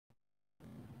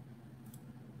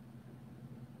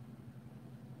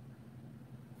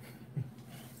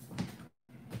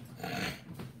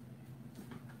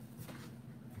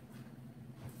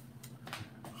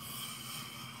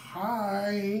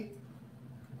Hi,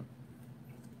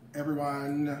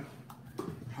 everyone.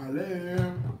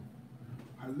 Hello.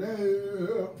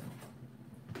 Hello.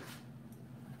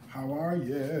 How are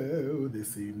you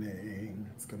this evening?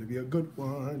 It's going to be a good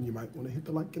one. You might want to hit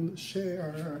the like and the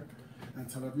share and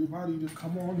tell everybody to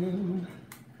come on in.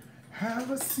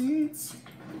 Have a seat.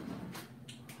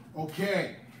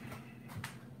 Okay.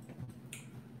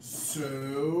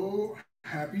 So,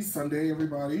 happy Sunday,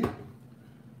 everybody.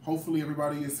 Hopefully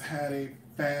everybody has had a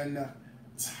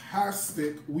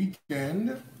fantastic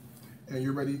weekend and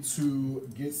you're ready to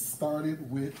get started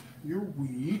with your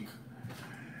week.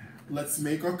 Let's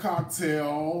make a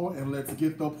cocktail and let's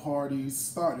get the party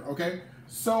started, okay?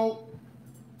 So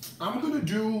I'm gonna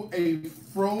do a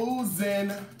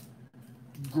frozen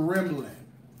gremlin,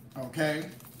 okay?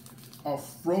 A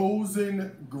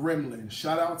frozen gremlin.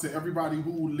 Shout out to everybody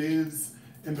who lives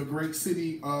in the great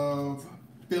city of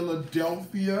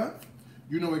Philadelphia.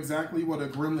 You know exactly what a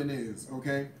gremlin is,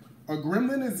 okay? A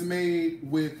gremlin is made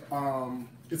with,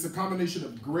 it's a combination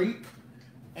of grape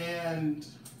and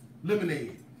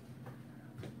lemonade.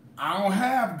 I don't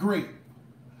have grape.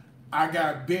 I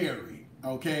got berry,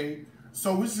 okay?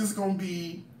 So it's just gonna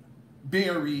be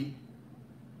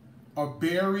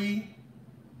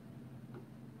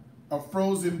a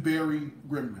frozen berry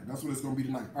gremlin. That's what it's gonna be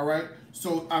tonight, all right?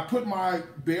 So I put my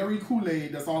berry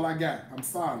Kool-Aid, that's all I got. I'm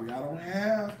sorry, I don't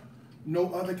have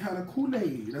no other kind of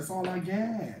Kool-Aid. That's all I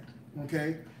got,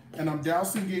 okay? And I'm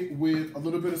dousing it with a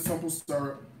little bit of simple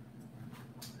syrup.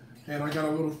 And I got a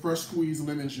little fresh squeezed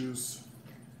lemon juice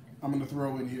I'm gonna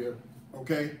throw in here,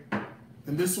 okay?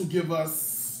 And this will give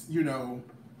us, you know,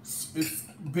 it's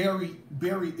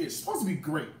berry-ish. It's supposed to be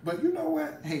great, but you know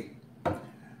what? Hey,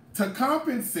 to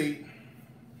compensate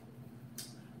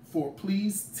for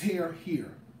please tear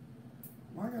here.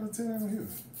 Why I gotta tear down here?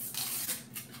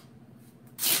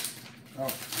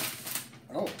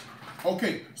 Oh,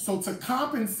 okay. So to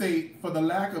compensate for the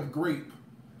lack of grape,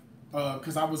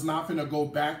 because I was not gonna go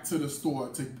back to the store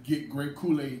to get grape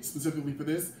Kool-Aid specifically for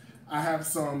this, I have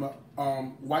some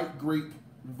white grape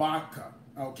vodka,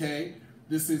 okay?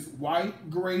 This is white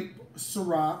grape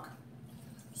Ciroc.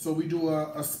 So we do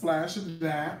a splash of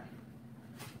that,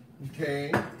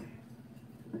 okay?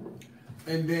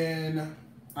 And then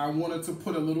I wanted to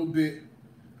put a little bit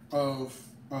of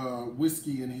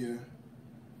whiskey in here.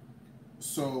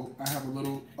 So I have a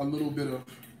little bit of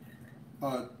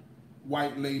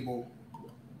white label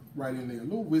right in there. A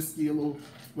little whiskey, a little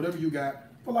whatever you got,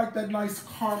 for like that nice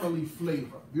caramely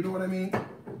flavor. You know what I mean?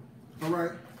 All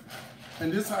right.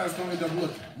 And this is how it's gonna end up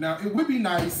looking. Now it would be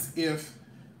nice if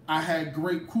I had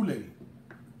grape Kool-Aid,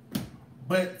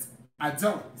 but I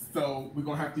don't. So we're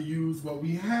gonna have to use what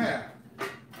we have.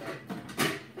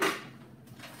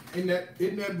 Isn't that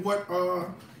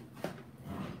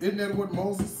what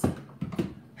Moses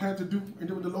had to do? And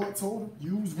then what the Lord told him?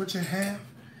 Use what you have.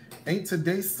 Ain't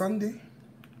today Sunday?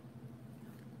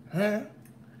 Huh?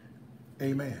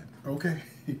 Amen. Okay.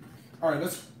 All right,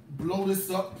 let's blow this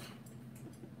up.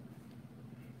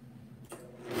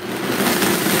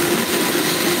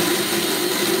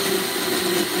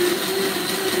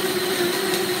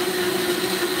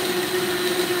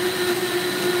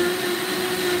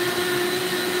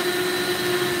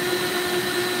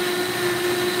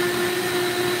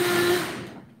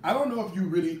 I don't know if you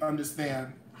really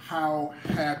understand how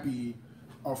happy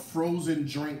a frozen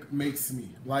drink makes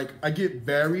me. Like, I get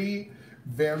very,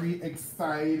 very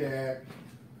excited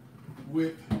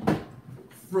with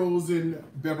frozen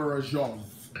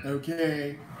beverages,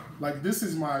 okay? Like, this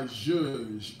is my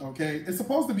zhuzh, okay? It's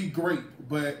supposed to be grape,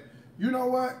 but you know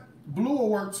what? Blue will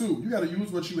work too. You gotta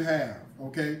use what you have,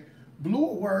 okay? Blue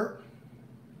will work,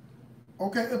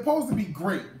 okay? It's supposed to be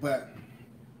grape, but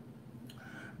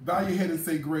bow your head and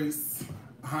say grace,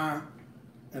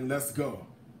 and let's go.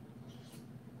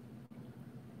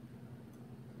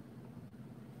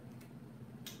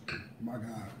 My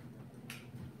God.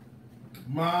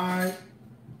 My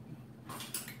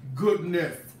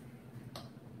goodness.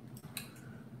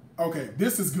 Okay,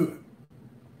 this is good.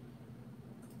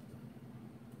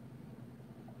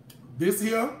 This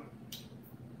here,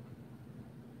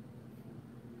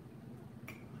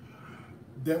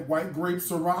 that white grape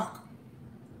Ciroc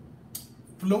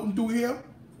floating through here.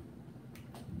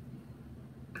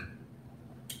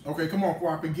 Okay, come on,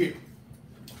 before I forget.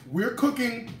 We're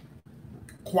cooking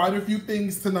quite a few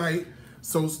things tonight,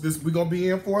 so we're gonna be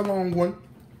in for a long one.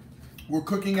 We're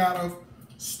cooking out of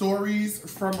stories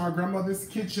from our grandmother's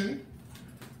kitchen.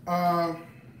 For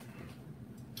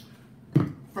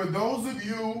those of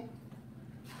you,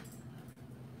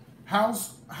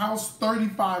 how's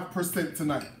 35%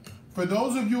 tonight? For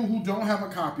those of you who don't have a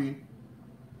copy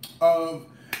of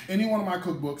any one of my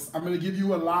cookbooks, I'm going to give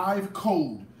you a live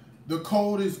code. The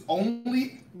code is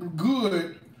only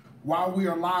good while we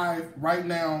are live right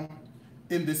now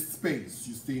in this space,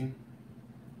 you see.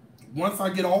 Once I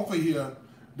get off of here,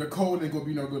 the code ain't going to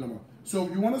be no good anymore. So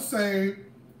if you want to save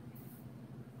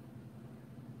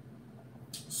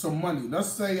some money,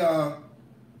 let's say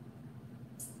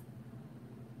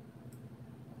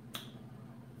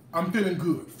I'm feeling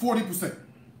good, 40%.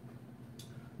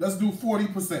 Let's do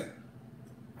 40%.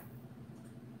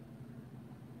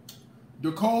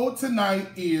 The code tonight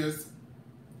is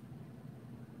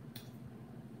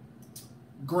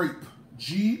GRAPE,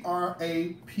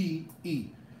 G-R-A-P-E.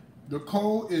 The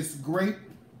code is GRAPE.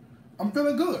 I'm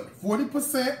feeling good.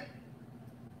 40%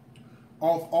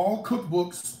 off all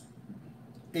cookbooks,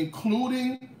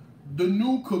 including the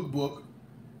new cookbook,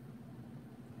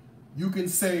 you can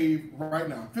save right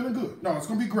now. Feeling good. No, it's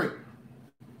going to be great.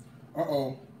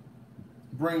 Uh-oh.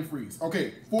 Brain freeze.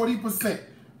 Okay, 40%.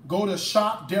 Go to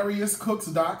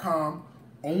shopdariuscooks.com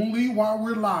only while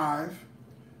we're live,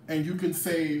 and you can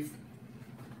save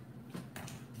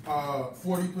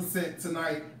 40%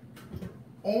 tonight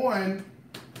on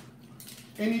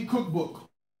any cookbook.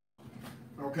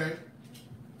 Okay?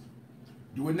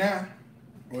 Do it now,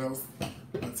 or else by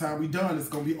the time we're done, it's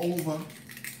going to be over.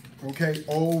 Okay,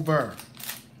 over.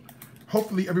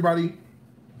 Hopefully everybody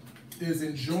is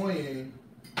enjoying,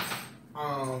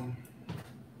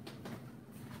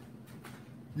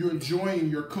 you're enjoying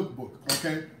your cookbook,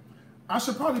 okay? I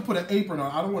should probably put an apron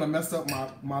on. I don't want to mess up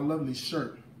my lovely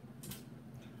shirt.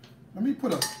 Let me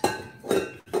put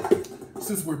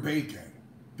since we're baking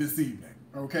this evening,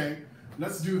 okay?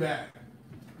 Let's do that.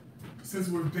 Since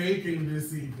we're baking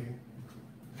this evening.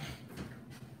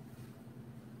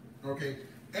 Okay,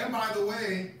 and by the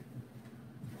way,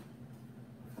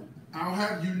 I'll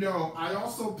have you know, I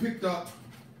also picked up,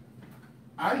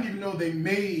 I didn't even know they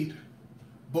made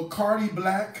Bacardi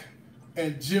Black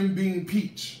and Jim Beam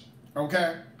Peach,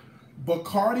 okay?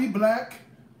 Bacardi Black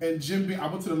and Jim Beam, I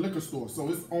went to the liquor store, so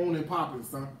it's on and popping,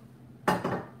 son.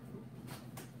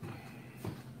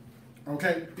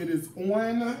 Okay, it is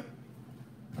on.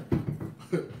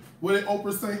 What did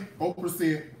Oprah say? Oprah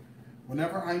said,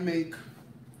 whenever I make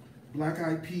black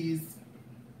eyed peas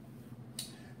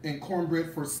and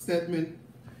cornbread for Stedman,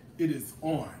 it is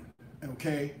on,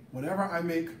 okay? Whenever I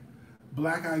make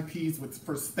black eyed peas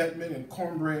for Stedman and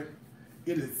cornbread,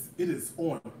 it is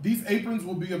on. These aprons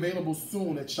will be available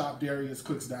soon at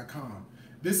shopdariuscooks.com.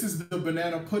 This is the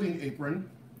banana pudding apron.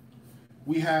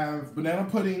 We have banana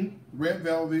pudding, red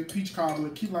velvet, peach cobbler,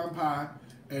 key lime pie,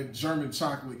 and German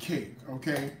chocolate cake,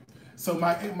 okay? So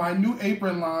my new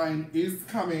apron line is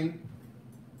coming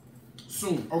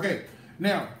soon. Okay,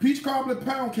 now peach cobbler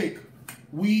pound cake,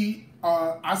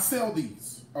 I sell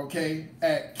these, okay,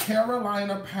 at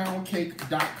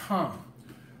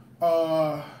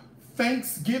carolinapoundcake.com.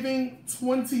 Thanksgiving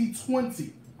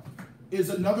 2020 is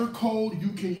another code you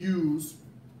can use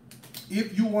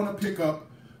if you want to pick up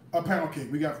a pound cake.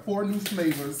 We got 4 new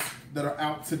flavors that are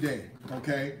out today,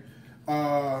 okay?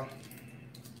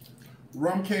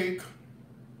 Rum cake,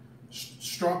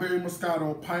 strawberry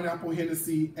Moscato, pineapple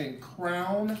Hennessy, and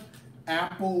Crown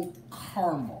apple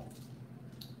caramel.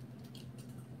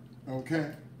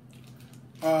 Okay.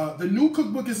 The new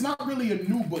cookbook is not really a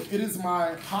new book. It is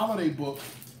my holiday book,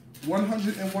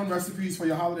 101 recipes for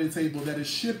your holiday table, that is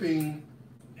shipping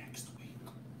next week.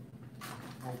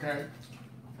 Okay.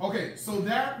 Okay, so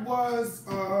that was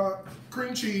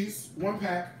cream cheese, 1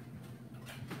 pack,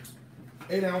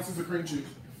 8 ounces of cream cheese.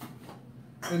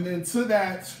 And then to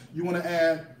that, you want to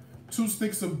add 2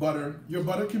 sticks of butter. Your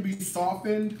butter can be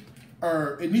softened,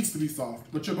 or it needs to be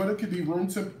soft, but your butter could be room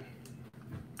temp.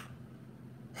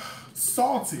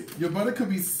 Salted. Your butter could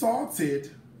be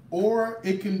salted, or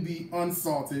it can be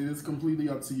unsalted. It is completely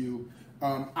up to you.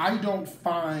 I don't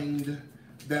find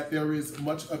that there is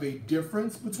much of a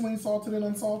difference between salted and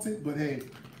unsalted, but hey,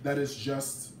 that is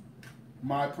just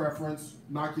my preference.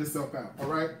 Knock yourself out, all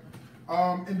right?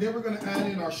 And then we're gonna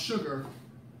add in our sugar.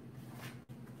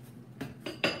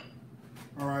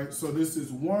 All right, so this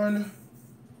is 1.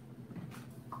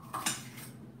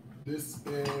 This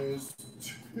is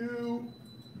 2.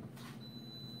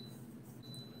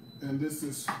 And this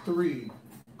is 3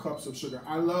 cups of sugar.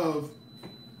 I love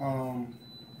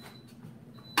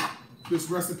this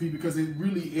recipe because it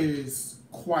really is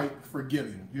quite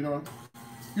forgiving, you know?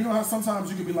 You know how sometimes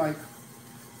you can be like,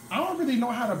 I don't really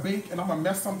know how to bake and I'm gonna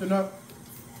mess something up.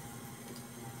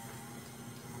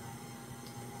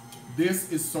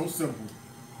 This is so simple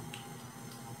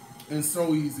and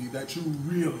so easy that you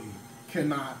really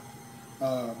cannot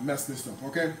mess this up,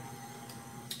 okay?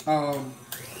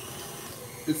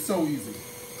 It's so easy.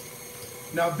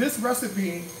 Now this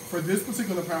recipe for this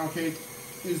particular pound cake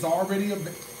is already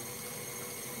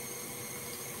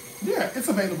yeah, it's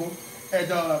available at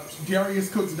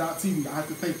DariusCooks.tv. I have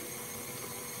to think.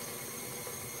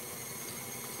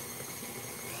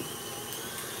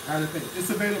 It's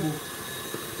available.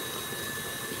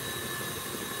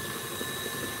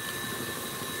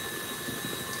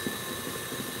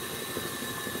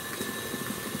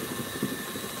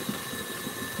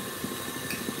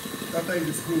 That thing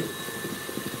is good.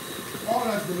 Oh,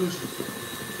 that's delicious.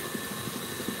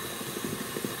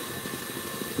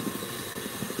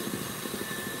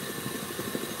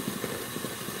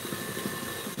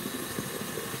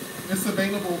 It's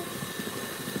available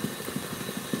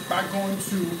by going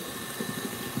to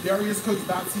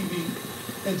DariusCooks.tv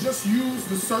and just use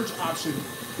the search option.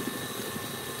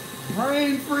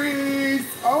 Brain freeze!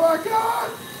 Oh my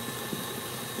God!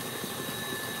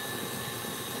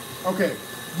 Okay,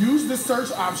 use the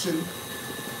search option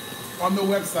on the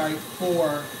website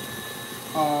for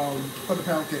the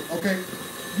pound cake. Okay,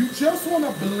 you just want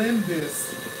to blend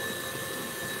this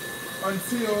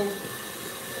until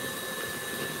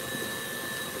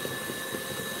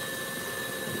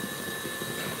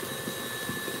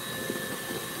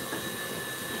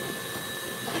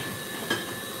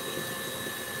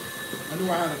I knew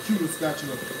I had a cutest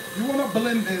spatula. You want to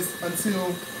blend this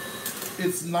until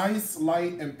it's nice,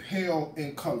 light, and pale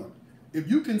in color. If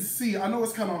you can see, I know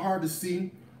it's kind of hard to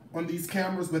see on these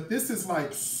cameras, but this is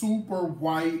like super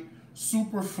white,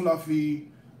 super fluffy.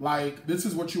 Like, this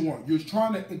is what you want. You're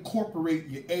trying to incorporate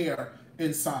your air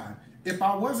inside. If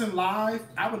I wasn't live,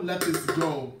 I would let this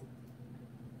go,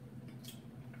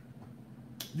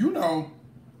 you know,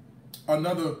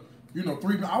 another, 3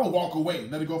 minutes. I would walk away,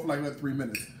 let it go for like another 3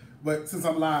 minutes. But since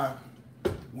I'm live,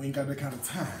 we ain't got that kind of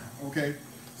time, okay?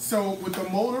 So with the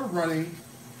motor running,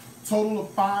 total of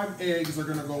 5 eggs are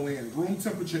gonna go in. Room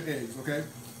temperature eggs, okay?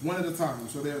 One at a time.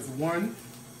 So there's 1.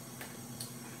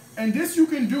 And this you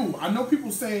can do. I know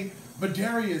people say, but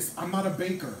Darius, I'm not a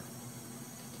baker.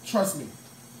 Trust me,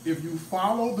 if you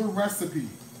follow the recipe,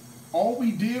 all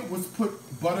we did was put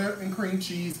butter and cream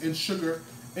cheese and sugar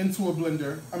into a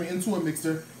blender, into a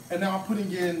mixer, and now I'm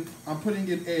putting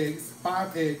in eggs,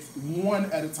 5 eggs,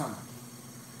 1 at a time.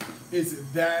 It's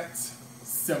that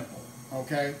simple,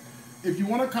 okay? If you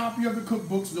want a copy of the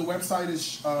cookbooks, the website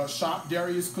is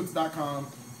shopdariuscooks.com.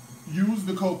 Use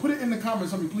the code, put it in the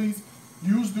comments for me, please.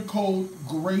 Use the code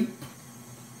GRAPE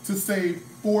to save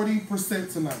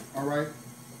 40% tonight, all right?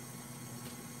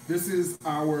 This is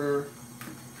our,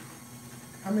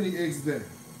 how many eggs is there?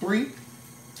 3,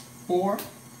 4,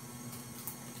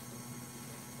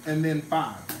 and then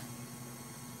 5.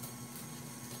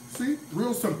 See,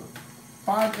 real simple.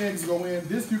 5 eggs go in.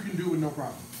 This you can do with no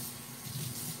problem.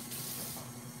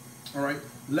 All right,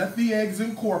 let the eggs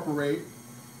incorporate.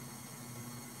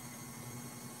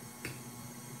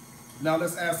 Now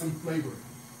let's add some flavor.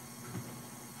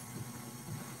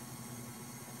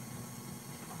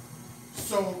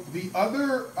 So the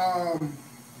other,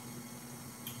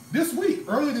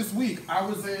 earlier this week, I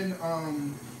was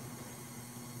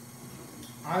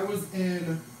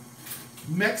in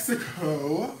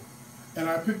Mexico, and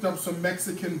I picked up some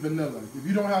Mexican vanilla. If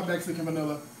you don't have Mexican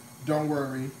vanilla, don't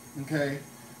worry, okay?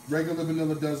 Regular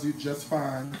vanilla does you just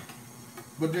fine.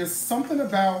 But there's something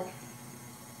about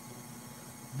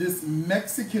this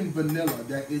Mexican vanilla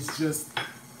that is just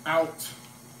outstanding,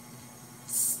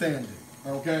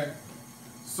 okay?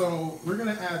 So we're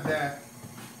gonna add that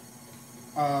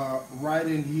right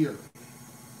in here,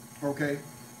 okay?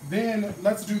 Then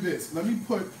let's do this. Let me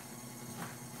put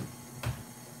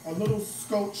a little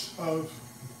scotch of,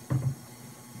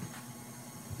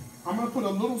 I'm gonna put a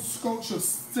little scotch of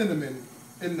cinnamon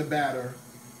in the batter,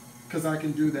 because I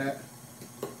can do that.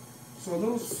 So a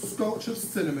little scotch of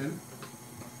cinnamon.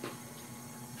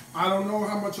 I don't know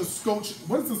how much a scotch,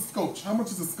 what is a scotch? How much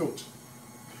is a scotch?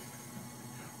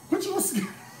 Put your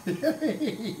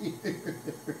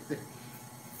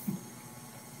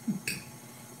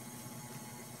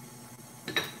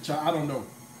I don't know.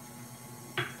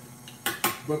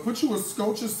 But put you a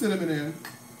scotch of cinnamon in.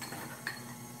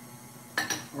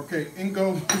 Okay, in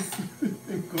goes,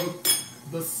 in goes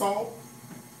the salt.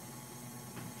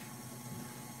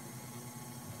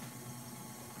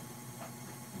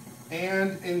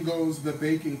 And in goes the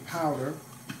baking powder.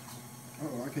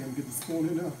 Oh, I can't even get the spoon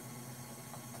in there.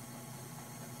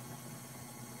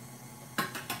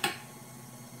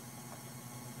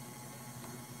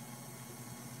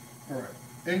 All right,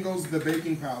 in goes the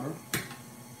baking powder.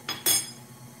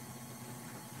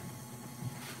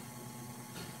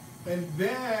 And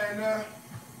then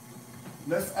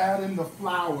let's add in the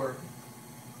flour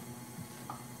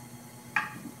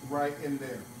right in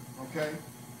there, okay?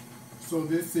 So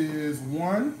this is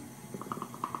 1.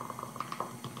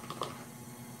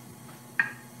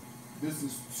 This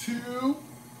is 2.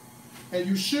 And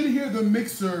you should hear the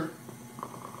mixer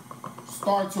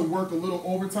start to work a little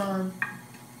overtime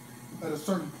at a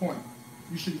certain point.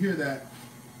 You should hear that.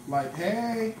 Like,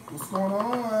 hey, what's going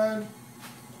on?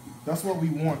 That's what we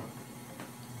want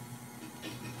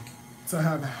to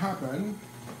have happen.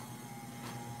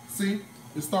 See,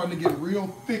 it's starting to get real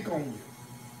thick on you.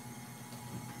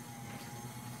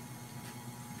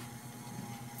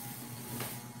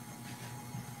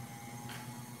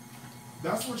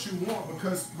 That's what you want,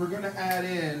 because we're going to add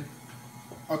in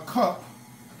a cup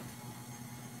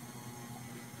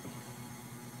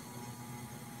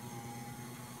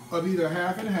of either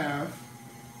half and half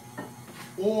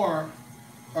or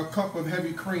a cup of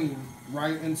heavy cream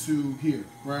right into here,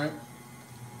 right?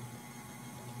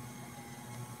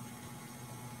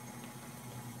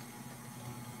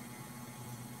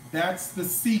 That's the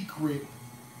secret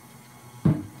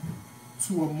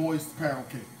to a moist pound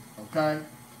cake, okay?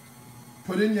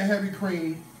 Put in your heavy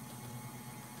cream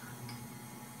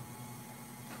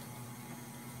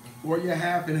or your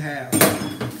half and half.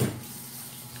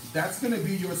 That's going to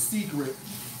be your secret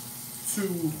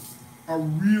to a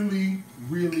really,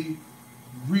 really,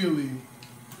 really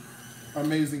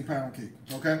amazing pound cake,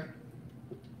 okay?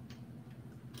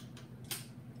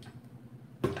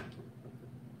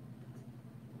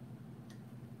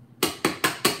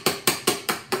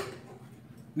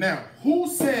 Now,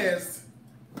 who says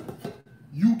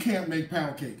you can't make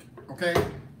pound cake, okay?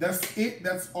 That's it,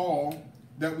 that's all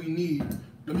that we need.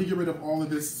 Let me get rid of all of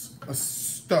this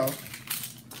stuff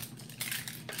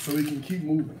so we can keep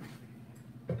moving,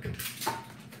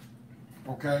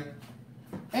 okay?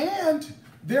 And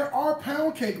there are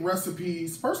pound cake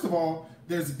recipes. First of all,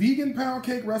 there's vegan pound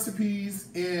cake recipes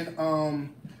in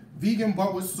Vegan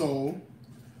But With Soul,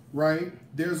 right?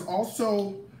 There's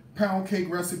also pound cake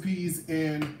recipes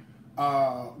in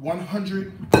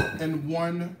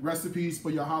 101 recipes for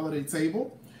your holiday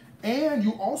table. And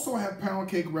you also have pound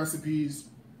cake recipes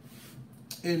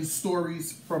in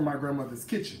Stories from My Grandmother's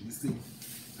Kitchen. You see,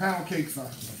 pound cakes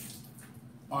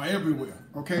are everywhere,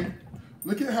 okay?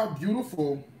 Look at how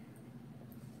beautiful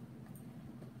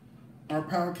our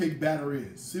pound cake batter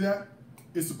is. See that?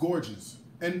 It's gorgeous.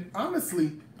 And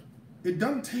honestly, it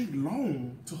doesn't take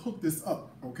long to hook this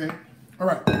up, okay? All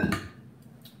right.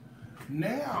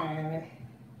 Now,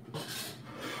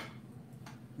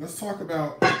 let's talk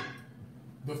about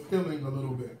the filling a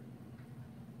little bit.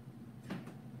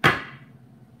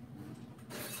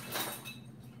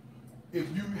 If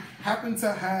you happen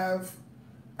to have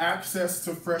access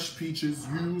to fresh peaches,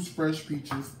 use fresh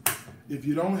peaches. If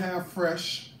you don't have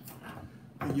fresh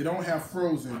and you don't have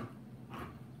frozen,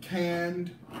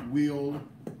 canned will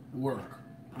work,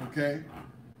 okay?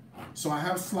 So I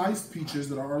have sliced peaches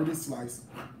that are already sliced.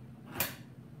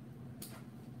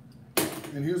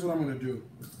 And here's what I'm gonna do.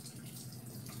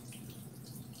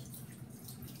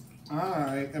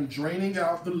 I am draining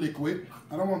out the liquid.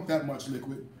 I don't want that much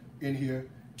liquid in here.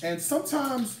 And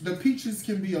sometimes the peaches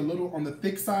can be a little on the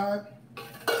thick side.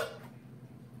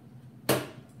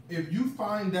 If you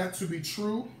find that to be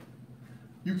true,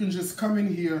 you can just come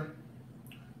in here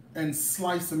and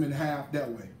slice them in half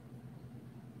that way.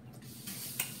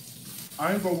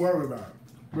 I ain't gonna worry about it.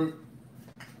 But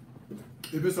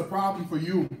if it's a problem for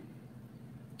you,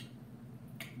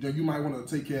 then you might want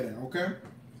to take care of that, okay?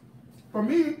 For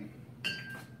me,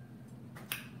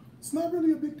 it's not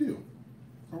really a big deal,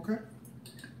 okay?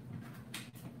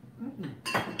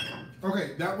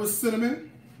 Okay, that was cinnamon.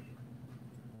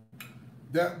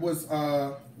 That was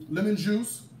lemon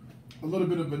juice, a little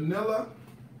bit of vanilla,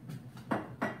 a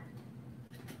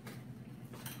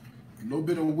little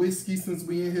bit of whiskey since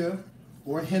we in here,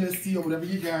 or Hennessy or whatever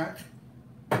you got.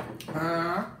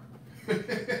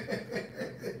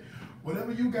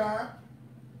 Whatever you got.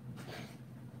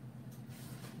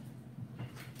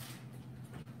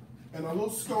 And a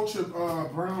little scotch of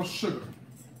brown sugar.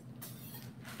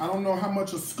 I don't know how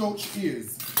much a scotch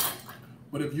is,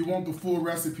 but if you want the full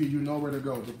recipe, you know where to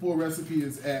go. The full recipe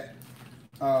is at,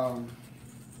 I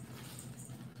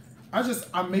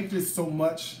make this so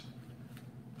much.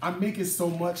 I make it so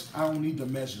much, I don't need to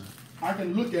measure. I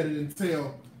can look at it and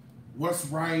tell what's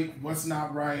right, what's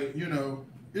not right, you know.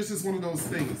 It's just one of those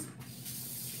things.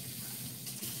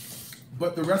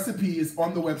 But the recipe is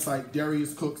on the website,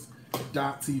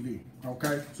 DariusCooks.tv,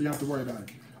 okay? So you don't have to worry about it.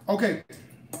 Okay,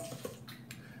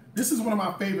 this is one of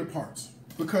my favorite parts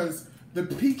because the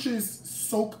peaches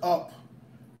soak up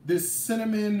this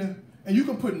cinnamon, and you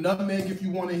can put nutmeg if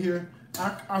you want in here.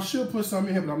 I should put some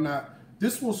in here, but I'm not.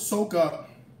 This will soak up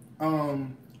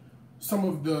some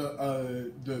of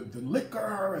the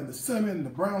liquor and the cinnamon and the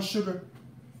brown sugar.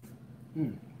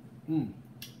 I'm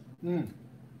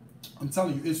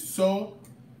telling you, it's so.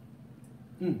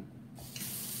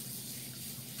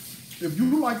 If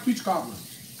you like peach cobbler,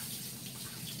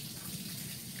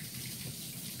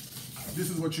 this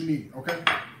is what you need, okay?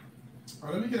 All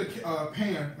right, let me get a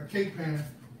pan, a cake pan.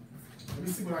 Let me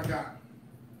see what I got.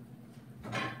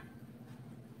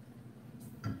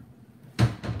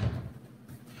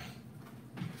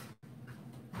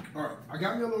 All right, I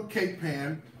got me a little cake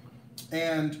pan,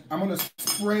 and I'm gonna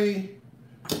spray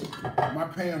my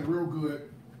pan real good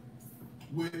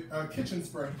with a kitchen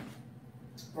spray,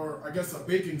 or I guess a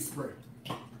baking spray.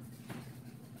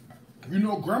 You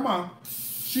know, Grandma,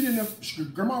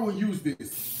 Grandma would use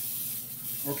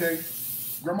this, okay?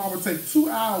 Grandma would take 2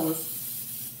 hours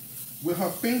with her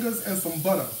fingers and some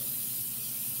butter,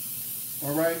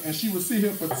 all right? And she would sit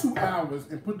here for 2 hours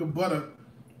and put the butter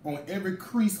on every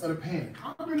crease of the pan.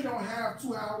 I really don't have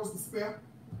 2 hours to spare.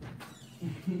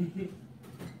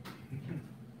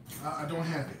 I don't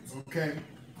have it, okay?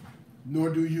 Nor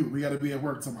do you. We gotta be at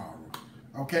work tomorrow,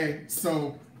 okay?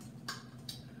 So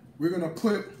we're gonna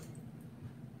put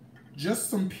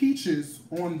just some peaches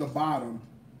on the bottom.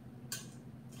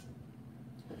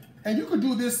 And you could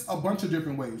do this a bunch of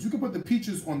different ways. You can put the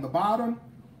peaches on the bottom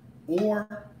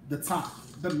or the top,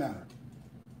 doesn't matter.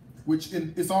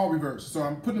 It's all reversed. So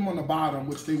I'm putting them on the bottom,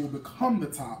 which they will become the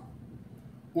top.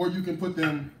 Or you can put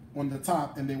them on the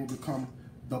top and they will become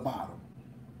the bottom.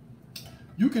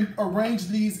 You can arrange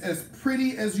these as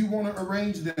pretty as you want to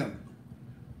arrange them.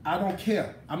 I don't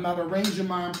care. I'm not arranging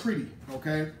mine pretty,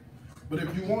 okay? But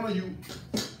if you want to,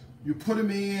 you put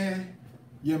them in,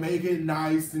 you make it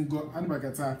nice and good. I nobody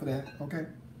got time for that, okay?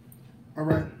 All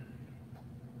right.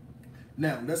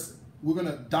 Now, we're going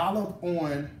to dollop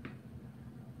on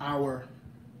our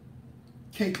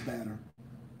cake batter.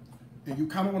 And you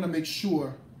kind of want to make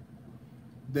sure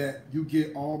that you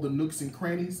get all the nooks and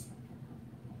crannies.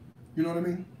 You know what I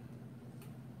mean?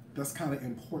 That's kind of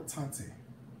importante.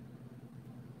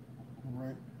 All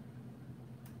right.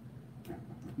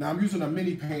 Now I'm using a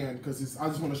mini pan because I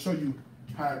just want to show you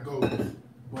how it goes.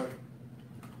 But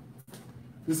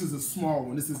this is a small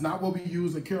one. This is not what we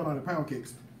use in Carolina pound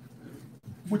cakes,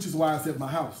 which is why it's at my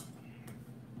house.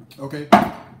 Okay.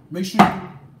 Make sure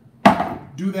you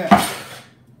do that.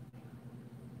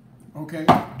 Okay.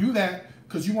 Do that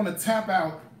because you want to tap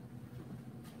out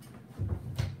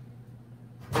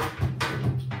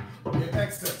your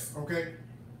excess. Okay.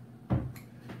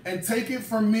 And take it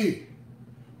from me.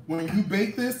 When you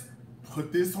bake this,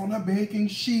 put this on a baking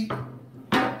sheet.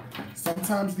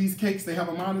 Sometimes these cakes, they have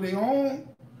a mind of their own.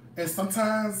 And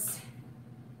sometimes,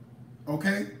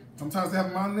 okay, sometimes they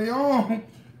have a mind of their own.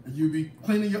 And you be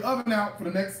cleaning your oven out for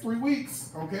the next 3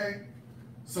 weeks, okay?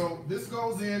 So this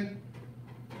goes in.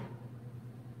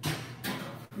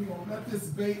 We're going to let this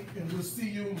bake and we'll see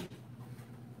you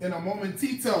in a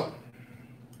momentito,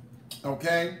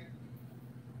 okay?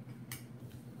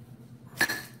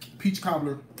 Peach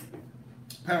cobbler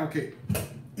pound cake.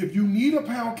 If you need a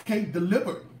pound cake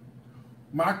delivered,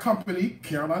 my company,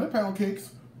 Carolina Pound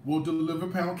Cakes, will deliver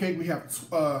pound cake. We have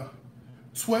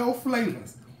 12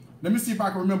 flavors. Let me see if I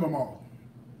can remember them all.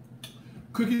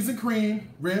 Cookies and cream,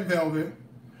 red velvet,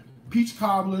 peach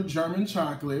cobbler, German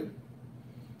chocolate,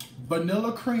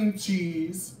 vanilla cream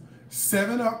cheese,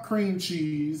 7-Up cream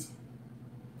cheese,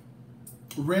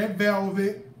 red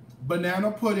velvet,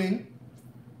 banana pudding,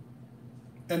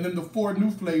 and then the 4 new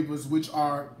flavors, which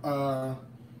are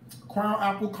crown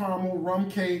apple caramel, rum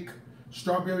cake,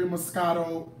 strawberry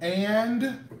moscato,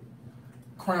 and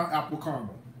crown apple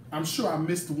caramel. I'm sure I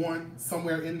missed one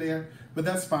somewhere in there, but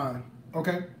that's fine,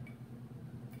 okay?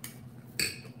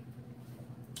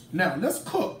 Now, let's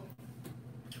cook.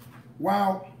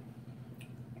 While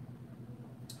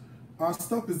our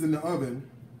stuff is in the oven,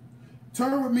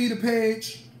 turn with me to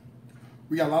page.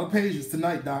 We got a lot of pages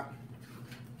tonight, Doc.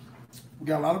 We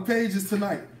got a lot of pages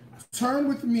tonight. Turn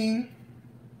with me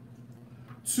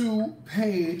to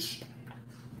page,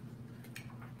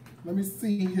 let me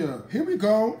see here. Here we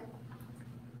go.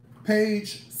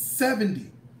 Page 70.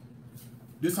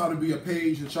 This ought to be a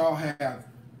page that y'all have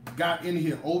got in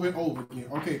here over and over again.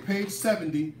 Okay, page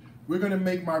 70. We're going to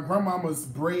make my grandmama's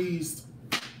braised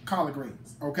collard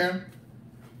greens, okay?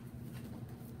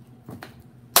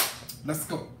 Let's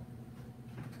go.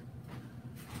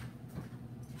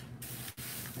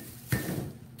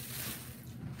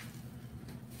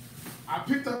 I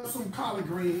picked up some collard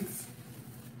greens.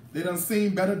 They done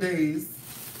seen better days.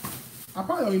 I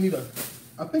probably only need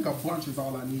I think a bunch is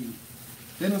all I need.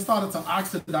 They done started to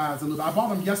oxidize a little bit. I bought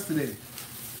them yesterday.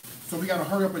 So we got to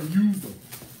hurry up and use them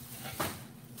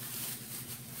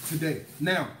today.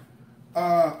 Now,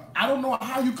 I don't know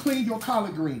how you clean your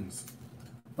collard greens,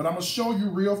 but I'm going to show you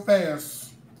real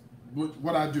fast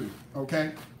what I do,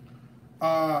 okay?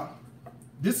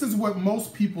 This is what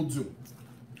most people do.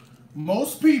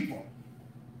 Most people,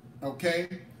 okay,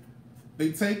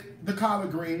 they take the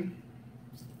collard green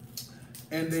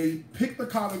and they pick the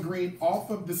collard green off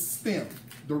of the stem,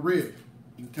 the rib,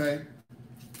 okay?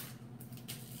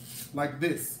 Like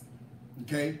this,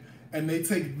 okay? And they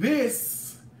take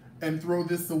this and throw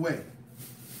this away.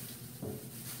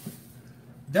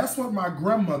 That's what my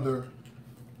grandmother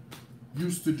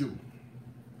used to do.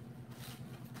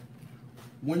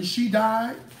 When she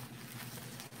died,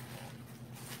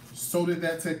 so did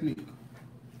that technique.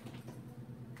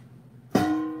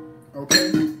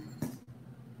 Okay?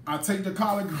 I take the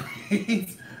collard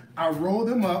greens, I roll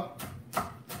them up,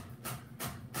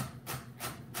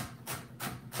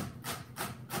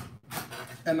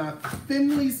 and I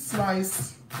thinly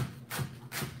slice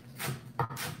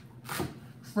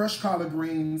fresh collard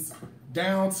greens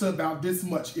down to about this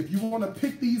much. If you want to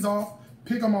pick these off,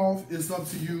 pick them off. It's up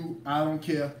to you. I don't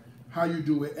care how you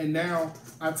do it. And now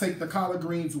I take the collard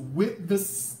greens with the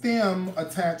stem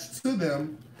attached to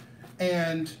them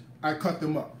and I cut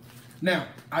them up. Now,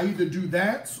 I either do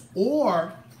that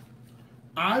or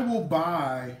I will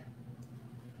buy,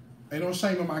 ain't no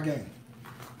shame in my game,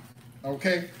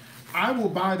 okay? I will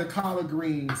buy the collard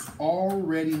greens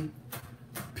already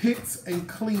picked and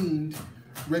cleaned,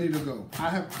 ready to go. I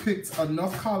have picked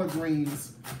enough collard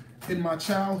greens in my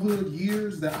childhood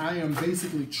years that I am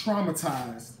basically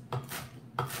traumatized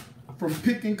from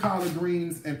picking collard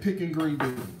greens and picking green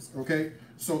beans, okay?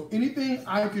 So anything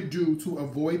I could do to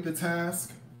avoid the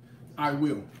task, I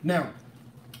will. Now,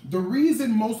 the reason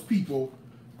most people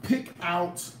pick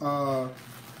out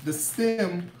the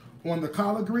stem on the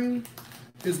collard green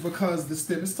is because the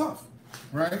stem is tough,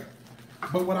 right?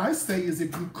 But what I say is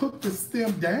if you cook the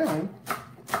stem down,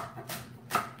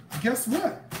 guess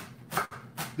what?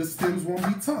 The stems won't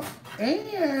be tough.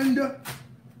 And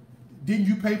didn't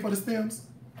you pay for the stems?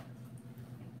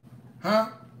 Huh?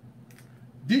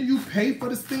 Didn't you pay for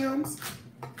the stems?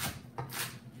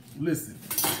 Listen,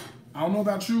 I don't know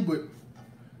about you, but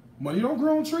money don't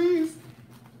grow on trees.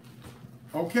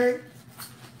 Okay?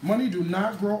 Money do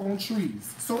not grow on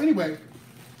trees. So anyway,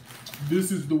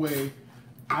 this is the way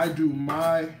I do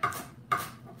my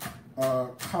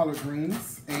collard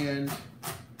greens, and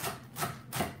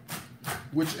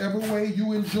whichever way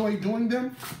you enjoy doing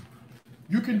them,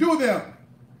 you can do them.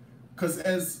 Because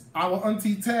as our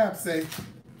Auntie Tab say,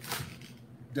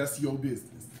 that's your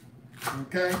business,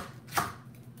 okay?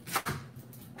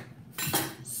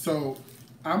 So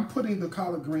I'm putting the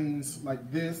collard greens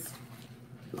like this,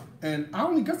 and I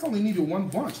only needed one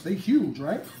bunch. They huge,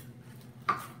 right?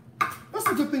 That's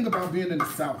the good thing about being in the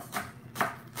South.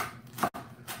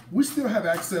 We still have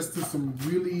access to some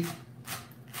really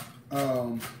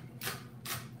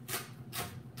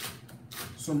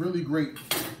great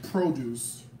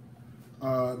produce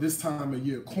this time of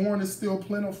year. Corn is still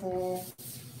plentiful.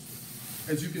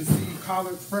 As you can see,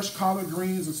 fresh collard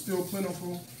greens are still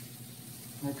plentiful.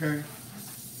 Okay.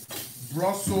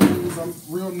 Brussels are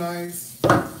real nice.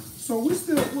 So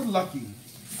we're lucky.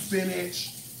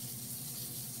 Spinach.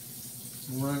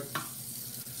 All right.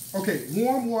 Okay,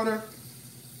 warm water.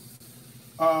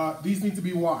 These need to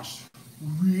be washed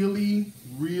really,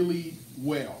 really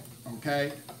well.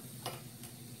 Okay.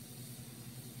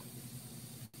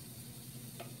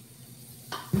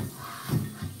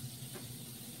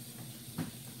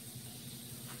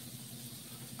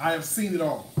 I have seen it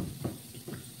all.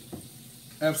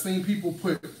 I've seen people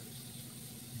put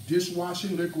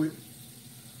dishwashing liquid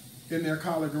in their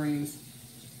collard greens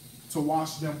to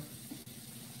wash them.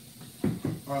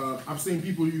 I've seen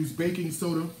people use baking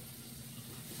soda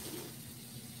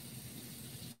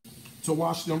to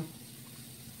wash them.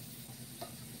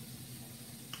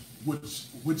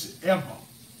 Whichever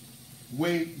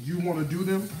way you want to do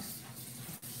them,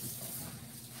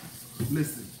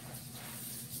 listen.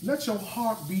 Let your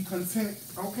heart be content,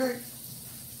 okay?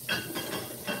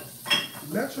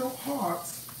 Let your heart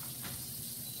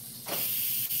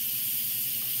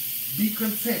be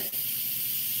content,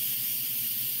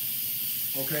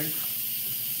 okay?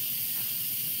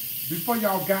 Before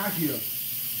y'all got here,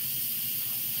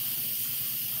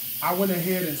 I went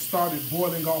ahead and started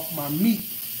boiling off my meat,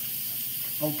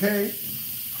 okay?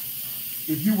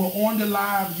 If you were on the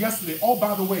live yesterday, oh,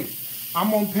 by the way,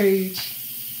 I'm on page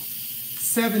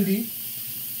 70,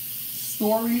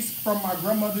 stories from my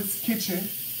grandmother's kitchen.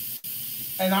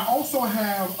 And I also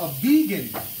have a vegan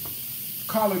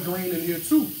collard green in here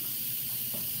too.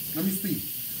 Let me see.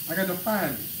 I got to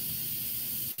find it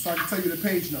so I can tell you the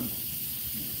page number.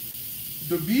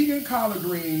 The vegan collard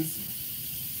greens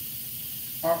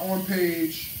are on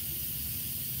page,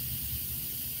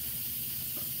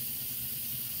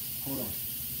 hold on.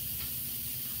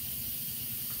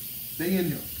 They in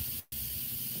here.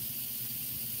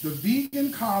 The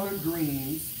vegan collard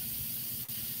greens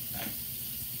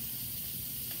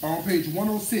are on page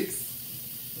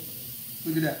 106.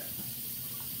 Look at that.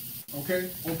 Okay,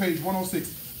 on page 106.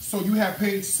 So you have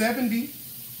page 70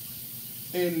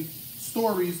 in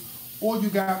stories, or you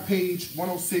got page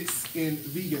 106 in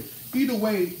vegan. Either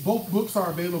way, both books are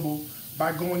available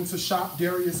by going to Shop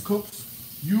Darius Cooks.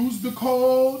 Use the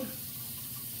code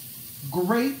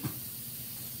GRAPE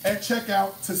at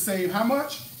checkout to save how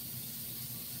much?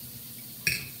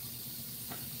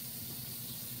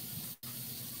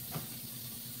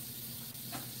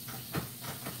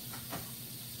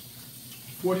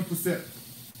 %40.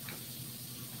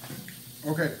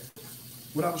 Okay.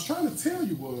 What I was trying to tell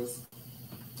you was,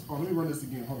 oh, let me run this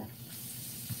again. Hold on.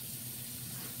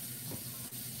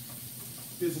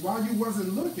 Is while you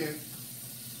wasn't looking,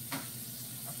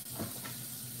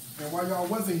 and while y'all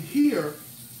wasn't here,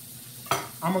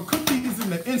 I'm gonna cook these in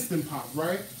the Instant Pot,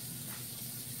 right?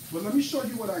 But let me show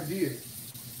you what I did.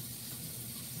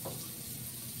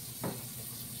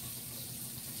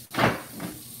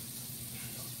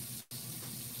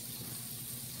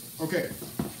 Okay,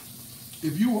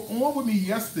 if you were on with me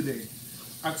yesterday,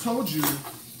 I told you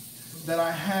that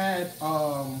I had,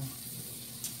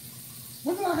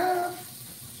 what did I have?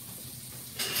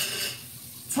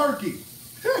 Turkey.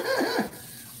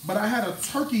 But I had a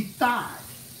turkey thigh,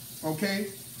 okay?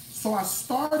 So I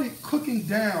started cooking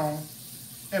down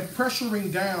and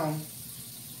pressuring down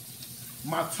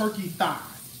my turkey thigh,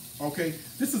 okay?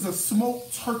 This is a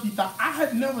smoked turkey thigh. I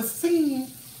had never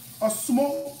seen a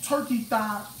smoked turkey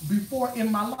thigh before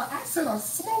in my life. I said, a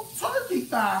smoked turkey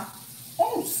thigh?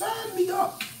 Oh, sign me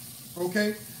up,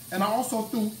 okay? And I also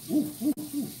threw,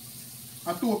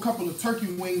 I threw a couple of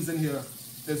turkey wings in here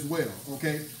as well,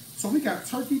 okay? So we got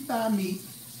turkey thigh meat.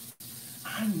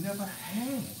 I never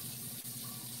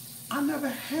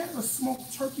had a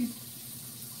smoked turkey.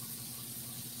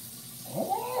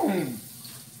 Oh,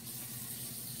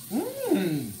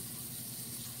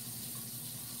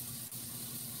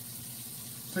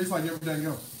 tastes like everything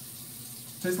else.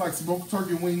 Tastes like smoked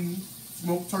turkey wings,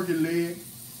 smoked turkey leg.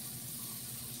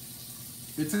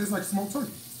 It tastes like smoked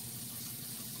turkey.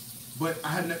 But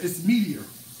it's meatier.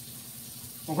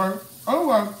 Okay?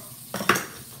 Okay.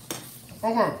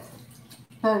 Okay.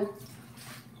 So,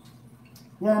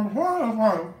 what I'm trying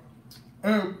to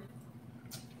say,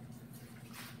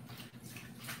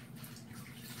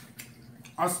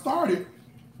 I started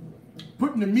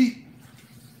putting the meat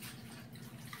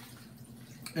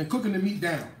and cooking the meat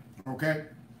down, okay?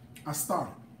 I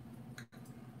started.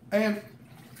 And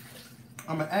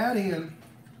I'm gonna add in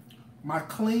my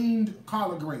cleaned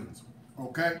collard greens,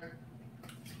 okay?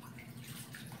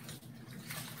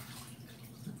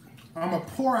 I'm gonna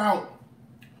pour out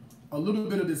a little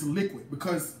bit of this liquid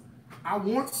because I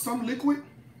want some liquid,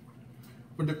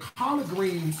 but the collard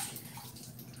greens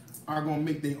are gonna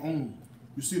make their own.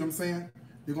 You see what I'm saying?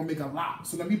 They're gonna make a lot.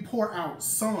 So let me pour out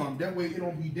some. That way it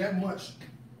don't be that much,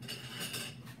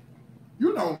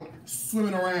 you know,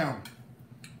 swimming around.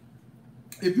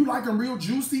 If you like them real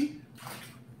juicy,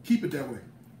 keep it that way,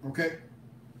 okay?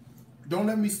 Don't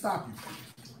let me stop you.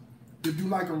 If you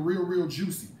like them real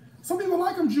juicy. Some people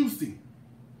like them juicy.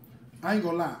 I ain't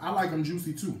gonna lie, I like them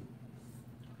juicy too.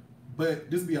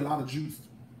 But this be a lot of juice.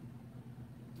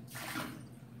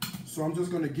 So I'm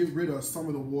just gonna get rid of some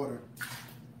of the water.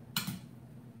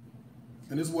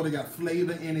 And this water got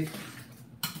flavor in it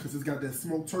because it's got that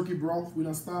smoked turkey broth we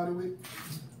done started with.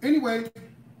 Anyway,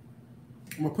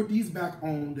 I'm gonna put these back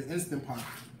on the Instant Pot.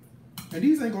 And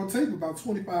these ain't gonna take about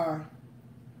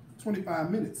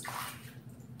 25 minutes.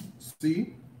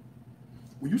 See?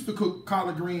 We used to cook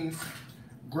collard greens.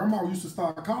 Grandma used to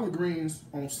start collard greens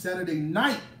on Saturday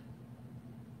night.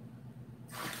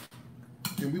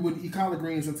 And we wouldn't eat collard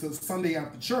greens until Sunday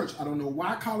after church. I don't know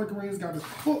why collard greens got to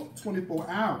cook 24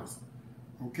 hours.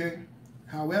 Okay?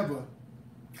 However,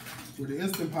 with the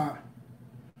Instant Pot,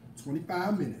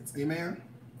 25 minutes. Amen?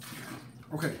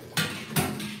 Okay.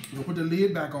 We'll put the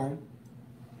lid back on.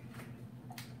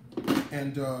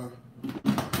 And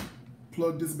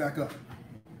plug this back up.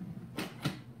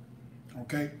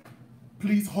 Okay?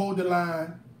 Please hold the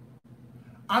line.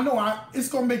 I know it's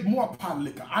going to make more pot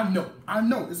liquor. I know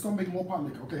it's going to make more pot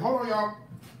liquor. Okay, hold on, y'all.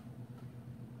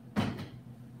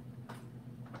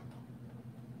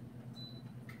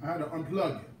 I had to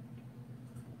unplug it.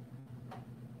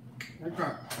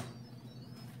 Okay.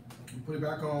 We put it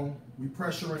back on. We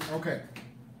pressure it. Okay.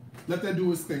 Let that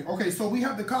do its thing. Okay, so we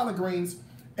have the collard greens.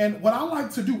 And what I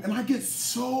like to do, and I get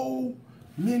so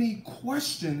many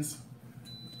questions,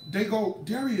 they go,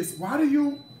 Darius, why do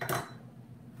you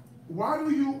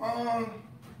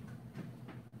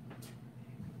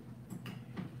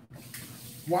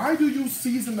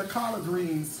season the collard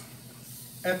greens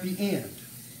at the end?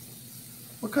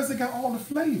 Because it got all the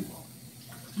flavor.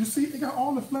 You see, it got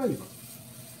all the flavor.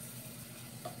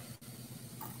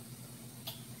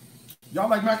 Y'all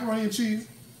like macaroni and cheese?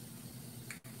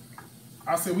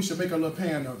 I said we should make a little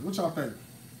pan of it. What y'all think?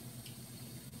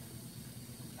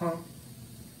 Huh?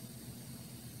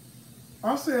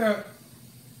 I said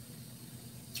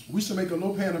we should make a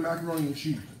little pan of macaroni and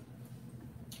cheese.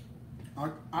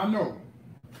 I know.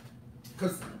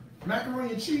 Because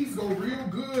macaroni and cheese go real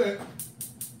good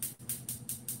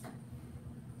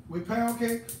with pound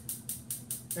cake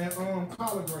and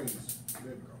collard greens.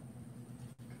 There we go.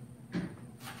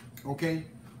 Okay?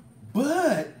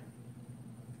 But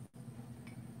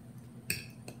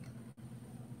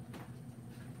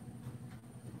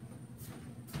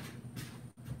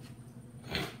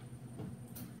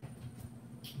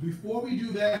before we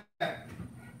do that,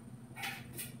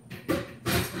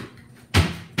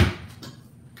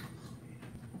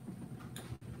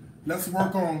 let's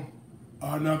work on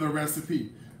another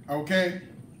recipe, okay?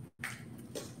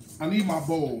 I need my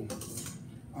bowl.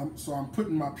 So I'm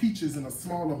putting my peaches in a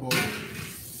smaller bowl,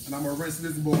 and I'm gonna rinse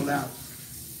this bowl out.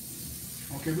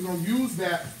 Okay, we're gonna use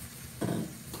that.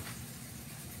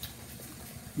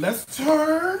 Let's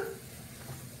turn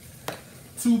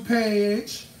to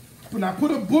page. Now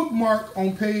put a bookmark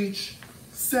on page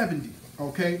 70,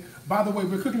 okay? By the way,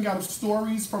 we're cooking out of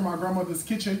stories from our grandmother's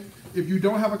kitchen. If you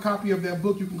don't have a copy of that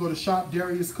book, you can go to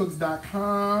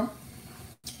shopdariuscooks.com.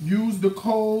 Use the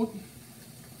code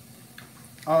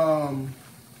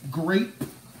GRAPE,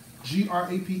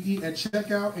 G-R-A-P-E at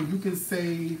checkout, and you can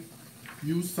save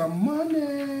you some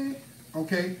money,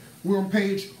 okay? We're on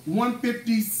page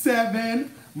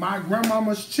 157, my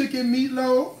grandmama's chicken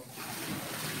meatloaf.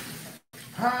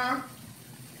 Huh?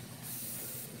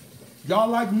 Y'all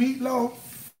like meatloaf?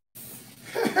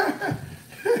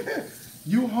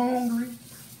 You hungry?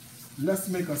 Let's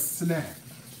make a snack.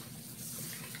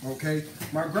 Okay?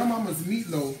 My grandmama's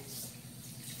meatloaf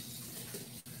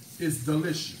is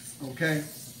delicious. Okay?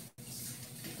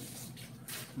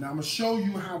 Now I'm going to show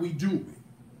you how we do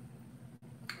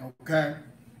it. Okay?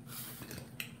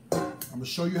 I'm going to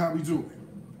show you how we do it.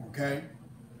 Okay?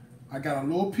 I got a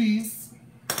little piece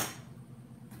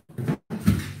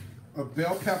of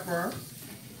bell pepper.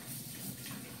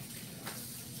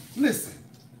 Listen,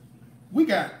 we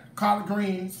got collard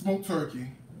greens, smoked turkey.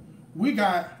 We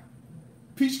got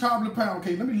peach cobbler pound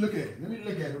cake. Let me look at it. Let me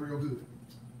look at it real good.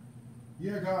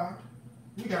 Yeah, God.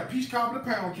 We got peach cobbler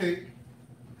pound cake.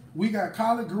 We got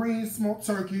collard greens, smoked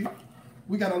turkey.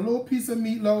 We got a little piece of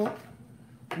meatloaf.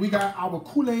 We got our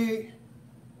Kool-Aid.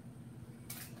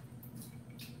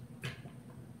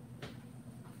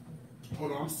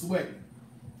 Hold on, I'm sweating.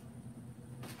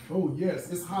 Oh yes,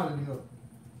 it's hot in here.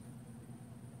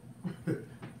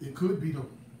 It could be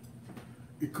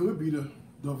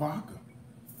the vodka.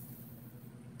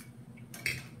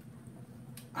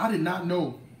 I did not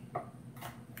know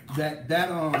that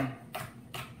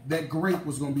grape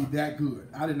was gonna be that good.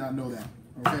 I did not know that.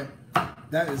 Okay,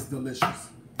 that is delicious.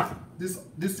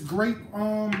 This grape,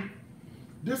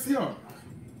 this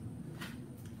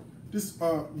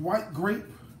white grape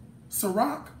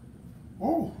Ciroc.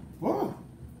 Oh.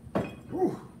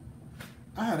 Ooh.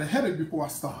 I had a headache before I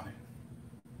started.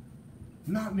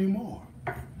 Not anymore.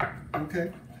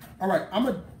 Okay. All right. I'm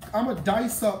a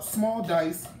dice up, small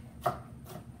dice,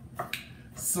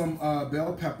 some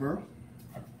bell pepper.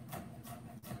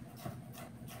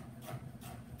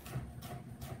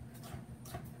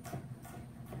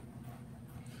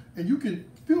 And you can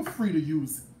feel free to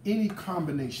use any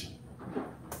combination,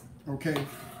 okay,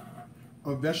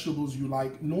 of vegetables you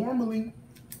like. Normally,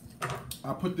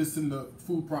 I put this in the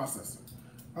food processor.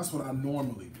 That's what I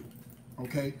normally do,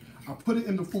 okay? I put it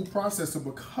in the food processor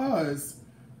because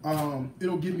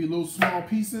it'll give me little small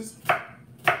pieces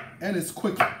and it's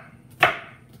quicker.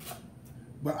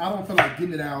 But I don't feel like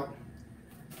getting it out,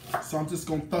 so I'm just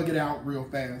gonna thug it out real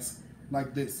fast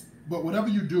like this. But whatever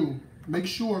you do, make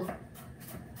sure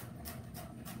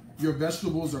your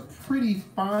vegetables are pretty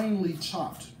finely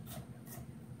chopped,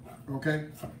 okay?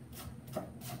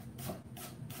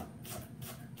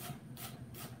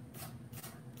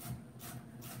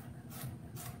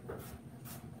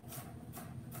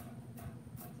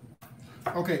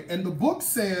 Okay, and the book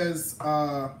says,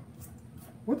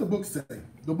 what the book say?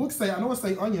 The book say, I know it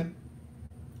say onion.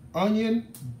 Onion,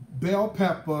 bell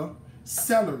pepper,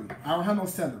 celery. I don't have no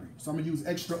celery, so I'm going to use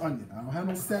extra onion. I don't have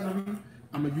no celery.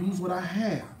 I'm going to use what I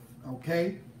have,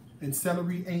 okay? And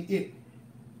celery ain't it,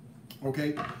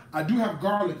 okay? I do have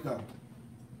garlic, though.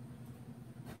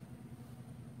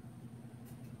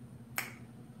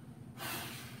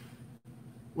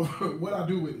 What I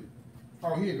do with it?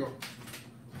 Oh, here you go.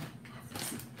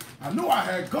 I know I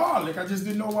had garlic. I just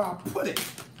didn't know where I put it.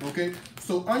 Okay.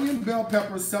 So onion, bell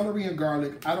pepper, celery, and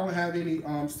garlic. I don't have any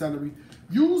celery.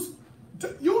 Use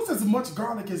as much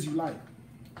garlic as you like.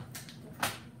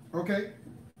 Okay.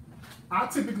 I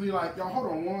typically like, y'all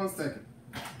hold on 1 second.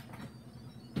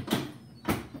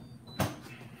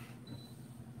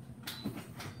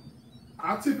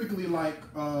 I typically like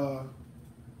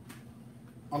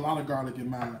a lot of garlic in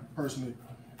mine, personally.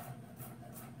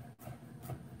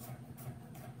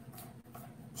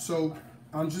 So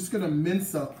I'm just gonna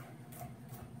mince up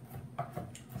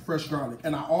fresh garlic.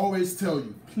 And I always tell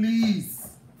you, please,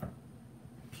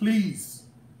 please,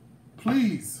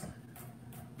 please,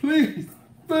 please,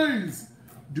 please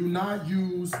do not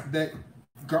use that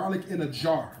garlic in a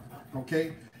jar,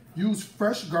 okay? Use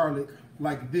fresh garlic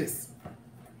like this,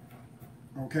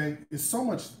 okay? It's so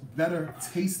much better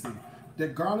tasting.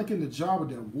 That garlic in the jar with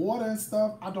that water and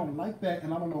stuff, I don't like that,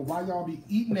 and I don't know why y'all be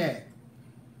eating that.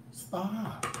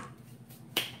 Stop.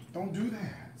 Don't do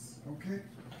that, okay?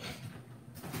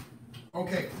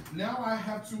 Okay, now I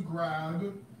have to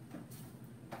grab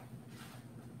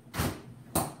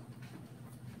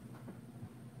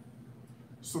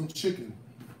some chicken.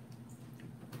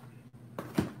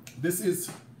 This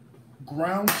is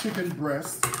ground chicken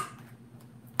breast,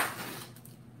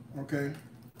 okay,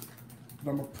 that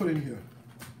I'm gonna put in here.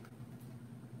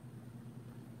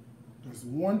 There's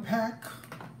 1 pack.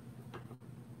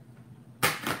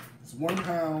 It's 1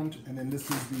 pound, and then this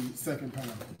is the 2nd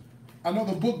pound. I know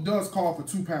the book does call for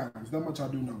 2 pounds. That much I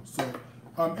do know. So,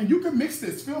 and you can mix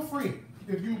this. Feel free.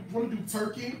 If you want to do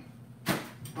turkey,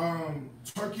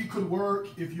 turkey could work.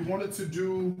 If you wanted to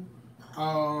do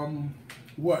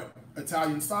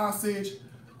Italian sausage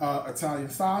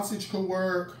could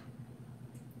work.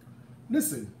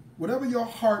 Listen, whatever your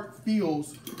heart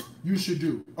feels, you should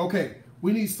do. Okay,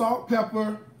 we need salt,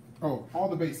 pepper. Oh, all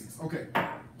the basics. Okay,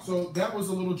 so that was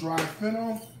a little dry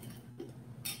fennel.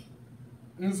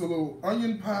 There's a little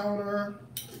onion powder.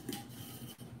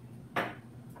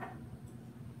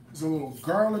 There's a little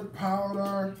garlic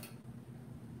powder.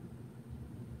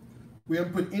 We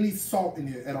haven't put any salt in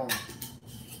here at all.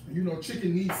 You know,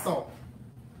 chicken needs salt.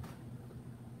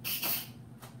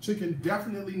 Chicken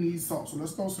definitely needs salt. So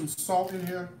let's throw some salt in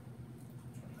here.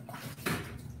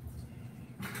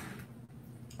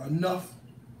 Enough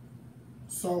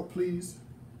salt, please.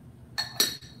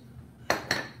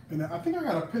 And I think I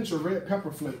got a pinch of red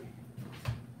pepper flake.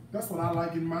 That's what I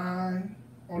like in mine.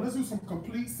 Oh, let's do some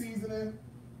complete seasoning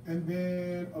and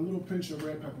then a little pinch of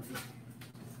red pepper flake.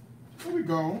 There we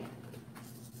go.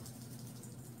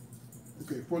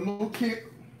 Okay, for a little kick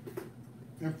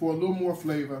and for a little more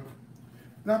flavor.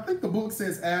 And I think the book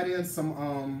says add in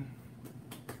some,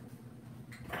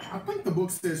 I think the book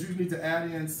says you need to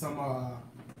add in some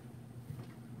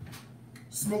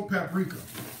smoked paprika.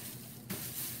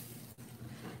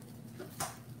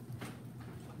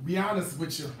 Be honest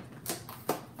with you,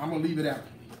 I'm gonna leave it out.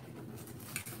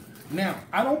 Now,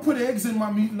 I don't put eggs in my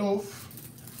meatloaf.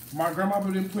 My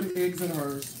grandmother didn't put eggs in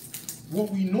hers. What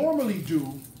we normally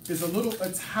do is a little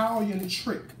Italian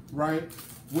trick, right?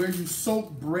 Where you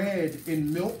soak bread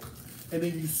in milk and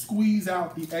then you squeeze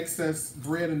out the excess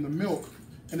bread in the milk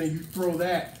and then you throw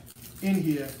that in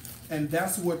here, and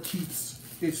that's what keeps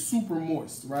it super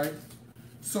moist, right?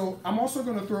 So I'm also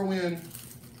gonna throw in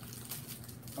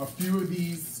a few of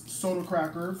these soda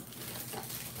crackers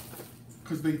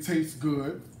because they taste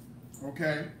good,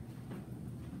 okay?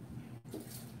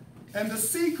 And the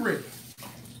secret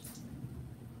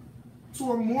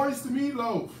to a moist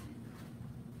meatloaf,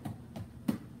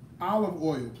 olive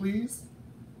oil, please.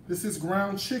 This is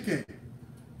ground chicken.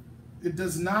 It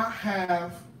does not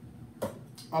have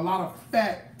a lot of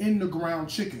fat in the ground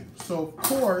chicken. So of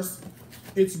course,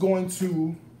 it's going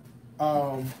to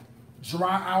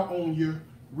dry out on you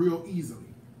real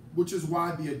easily, which is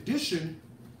why the addition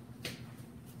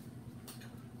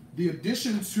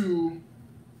to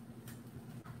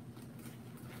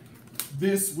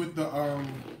this with the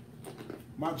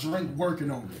my drink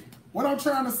working on me. What I'm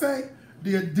trying to say,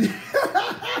 the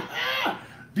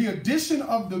addition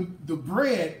of the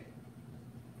bread,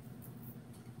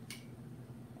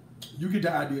 you get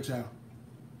the idea, child.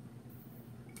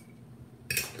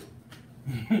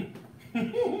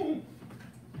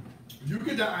 You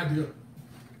get the idea.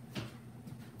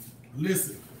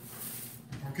 Listen,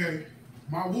 okay,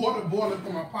 my water boiling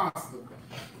for my pasta.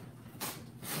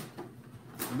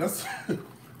 Let's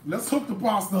hook the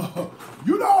pasta up.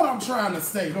 You know what I'm trying to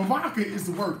say. The vodka is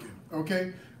working,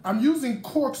 okay? I'm using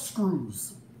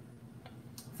corkscrews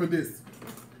for this.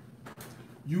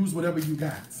 Use whatever you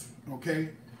got, okay?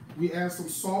 We add some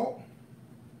salt,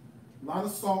 a lot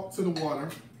of salt to the water,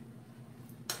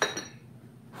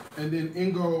 and then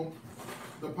in go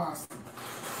the pasta.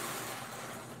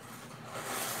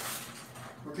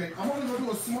 Okay, I'm only gonna do a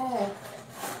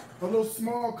little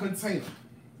small container,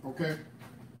 okay?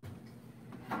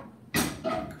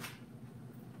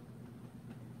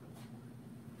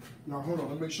 Now hold on,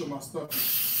 let me make sure my stuff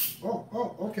is,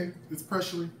 okay, it's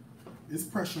pressuring. It's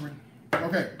pressuring.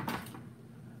 Okay,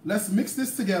 let's mix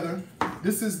this together.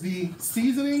 This is the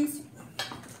seasonings,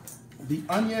 the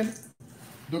onion,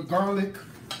 the garlic,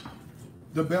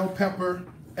 the bell pepper,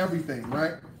 everything,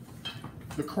 right?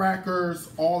 The crackers,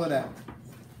 all of that.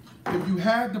 If you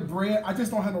had the bread, I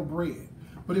just don't have no bread,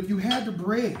 but if you had the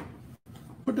bread,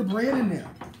 put the bread in there,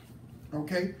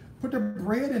 okay? Put the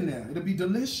bread in there, it'll be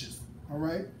delicious, all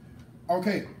right?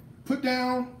 Okay, put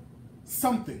down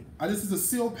something. This is a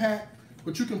seal pack,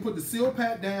 but you can put the seal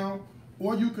pack down,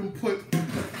 or you can put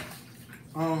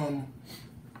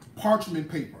parchment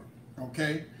paper,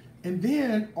 okay? And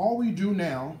then all we do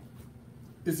now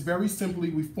is very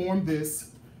simply, we form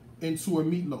this into a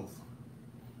meatloaf.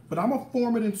 But I'm gonna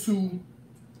form it into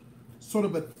sort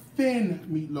of a thin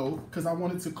meatloaf because I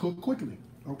want it to cook quickly,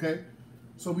 okay?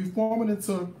 So we form it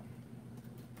into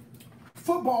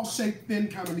football-shaped thin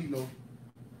kind of meatloaf.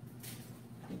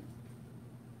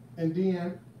 And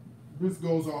then this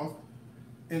goes off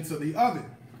into the oven.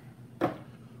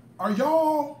 Are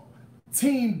y'all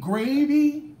team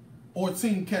gravy or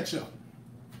team ketchup?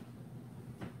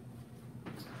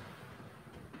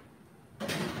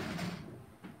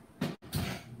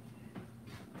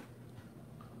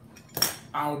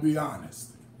 I'll be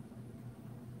honest.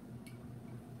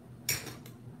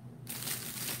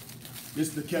 It's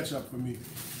the ketchup for me.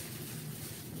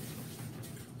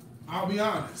 I'll be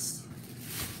honest.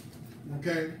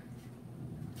 Okay?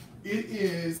 It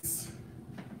is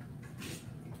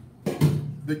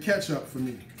the ketchup for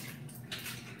me.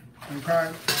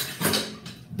 Okay?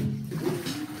 I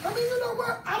mean, you know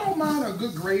what? I don't mind a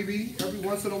good gravy every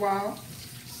once in a while.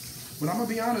 But I'm going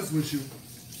to be honest with you.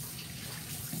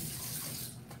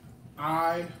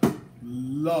 I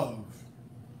love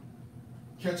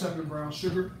ketchup and brown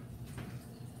sugar.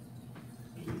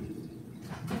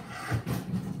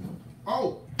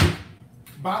 Oh,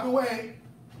 by the way,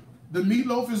 the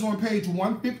meatloaf is on page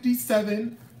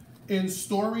 157 in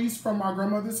Stories from My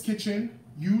Grandmother's Kitchen.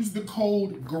 Use the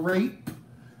code GRAPE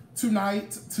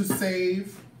tonight to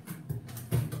save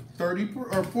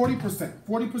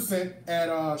 40% at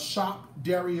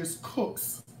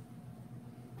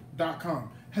shopdariuscooks.com.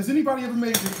 Has anybody ever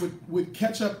made it with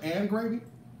ketchup and gravy?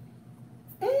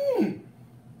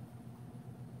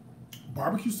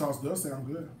 Barbecue sauce does sound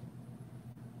good.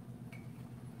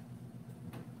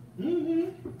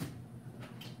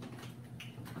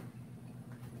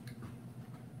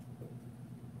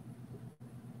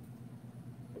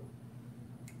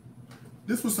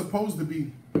 This was supposed to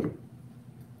be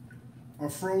a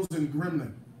frozen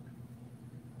gremlin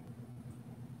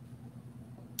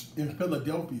in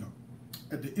Philadelphia.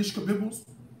 At the Ishka Bibbles,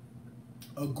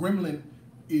 a gremlin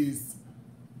is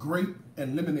grape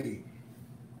and lemonade.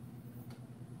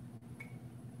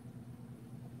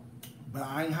 But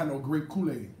I ain't had no grape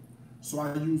Kool-Aid, so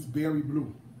I use berry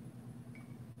blue.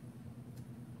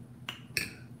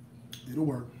 It'll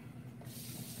work.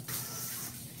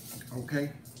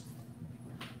 Okay?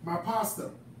 My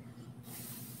pasta.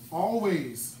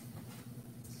 Always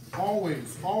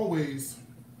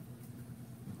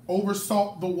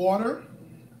oversalt the water.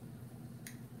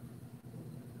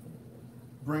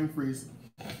 Brain freeze.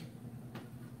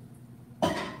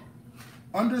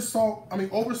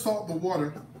 Oversalt the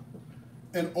water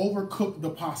and overcook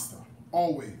the pasta.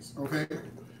 Always, okay?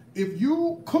 If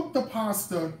you cook the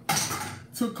pasta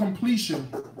to completion,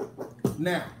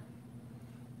 now,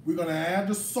 we're gonna add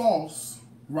the sauce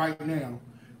right now.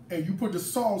 And you put the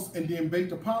sauce and then bake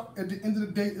the pot. At the end of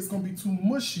the day, it's gonna be too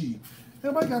mushy.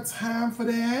 Anybody got time for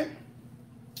that?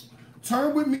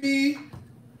 Turn with me.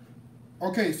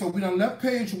 Okay, so we done left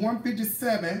page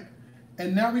 157,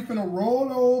 and now we're gonna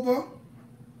roll over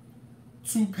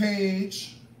to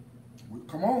page,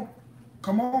 come on,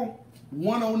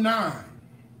 109.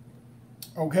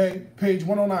 Okay, page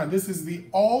 109. This is the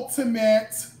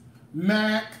ultimate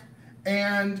mac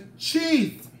and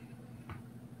cheese.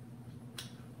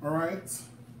 All right,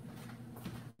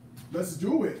 let's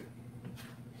do it.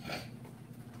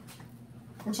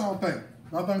 What y'all think?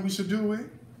 Y'all think we should do it?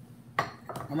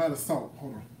 I'm out of salt.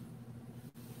 Hold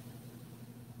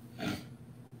on.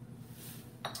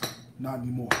 Not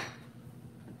anymore.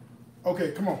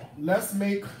 Okay, come on. Let's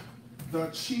make the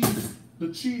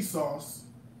cheese sauce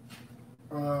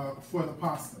for the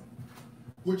pasta.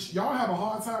 Which y'all have a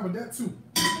hard time with that too.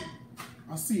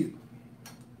 I see it.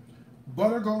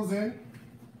 Butter goes in.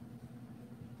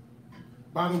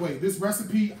 By the way, this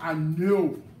recipe I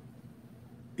know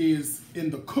is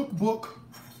in the cookbook,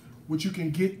 which you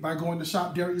can get by going to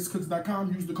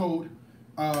shopdariuscooks.com. Use the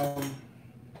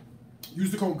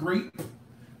code GREAT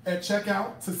at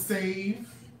checkout to save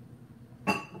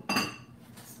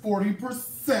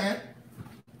 40%.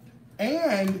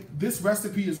 And this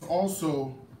recipe is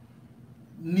also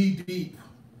knee deep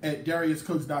at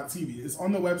dariuscooks.tv. It's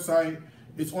on the website,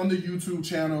 it's on the YouTube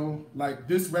channel. Like,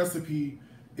 this recipe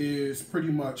is pretty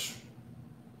much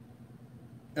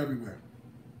everywhere.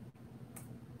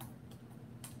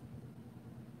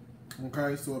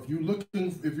 Okay, so if you're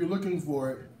looking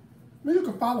for it, maybe you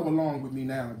can follow along with me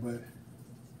now, but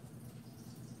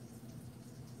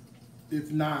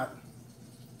if not,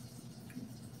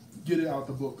 get it out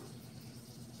the book.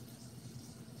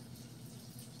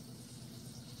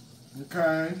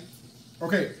 Okay.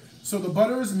 Okay, so the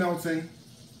butter is melting.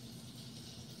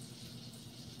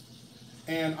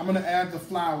 And I'm gonna add the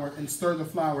flour and stir the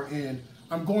flour in.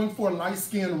 I'm going for a light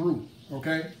skin roux,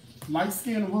 okay? Light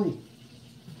skin roux.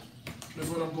 That's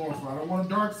what I'm going for. I don't want a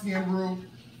dark skin roux.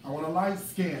 I want a light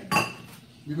skin.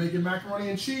 We're making macaroni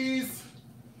and cheese,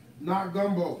 not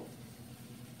gumbo.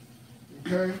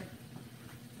 Okay?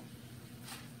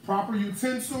 Proper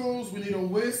utensils. We need a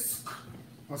whisk,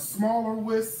 a smaller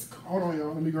whisk. Hold on,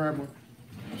 y'all. Let me grab one.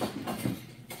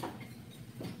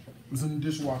 It's in the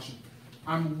dishwasher.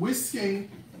 I'm whisking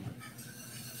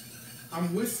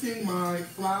my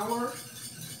flour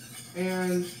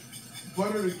and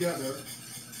butter together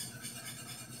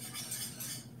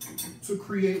to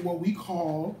create what we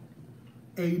call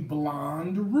a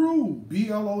blonde roux.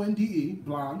 B-L-O-N-D-E,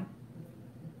 blonde.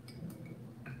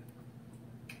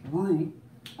 Roux,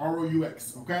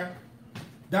 R-O-U-X, okay?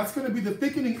 That's gonna be the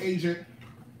thickening agent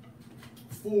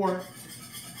for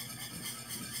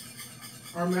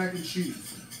our mac and cheese.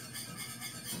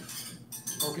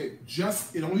 Okay,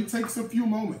 it only takes a few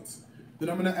moments. Then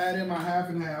I'm gonna add in my half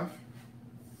and half.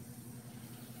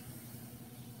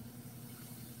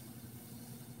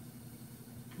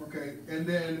 Okay, and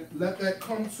then let that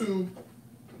come to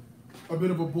a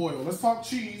bit of a boil. Let's talk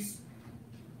cheese.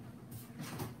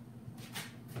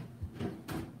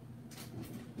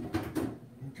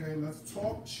 Okay, let's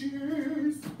talk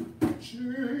cheese.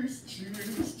 Cheese,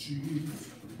 cheese, cheese.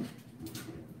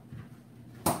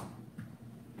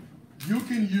 You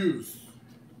can use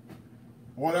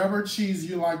whatever cheese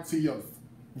you like to use,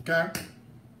 okay?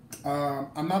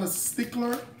 I'm not a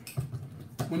stickler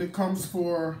when it comes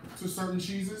to certain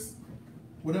cheeses.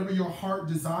 Whatever your heart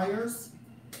desires,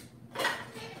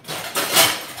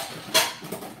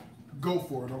 go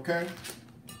for it, okay?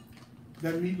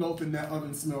 That meatloaf in that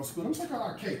oven smells good. Let me check out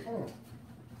our cake. Hold on.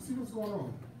 See what's going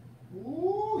on.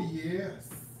 Ooh, yes.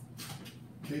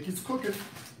 Cake is cooking.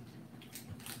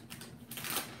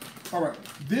 All right.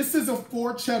 This is a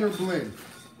 4 cheddar blend.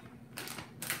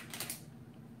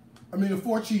 A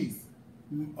 4 cheese.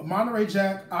 Monterey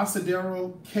Jack,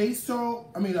 Asadero,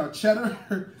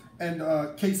 cheddar, and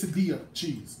quesadilla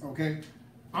cheese, okay?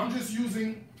 I'm just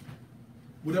using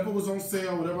whatever was on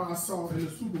sale, whatever I saw in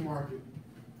the supermarket,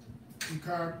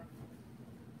 okay?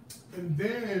 And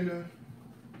then,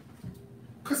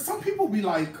 because some people be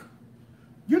like,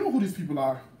 you know who these people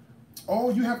are. Oh,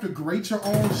 you have to grate your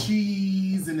own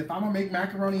cheese, and if I'm gonna make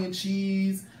macaroni and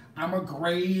cheese, I'm gonna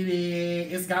grate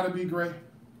it. It's gotta be great.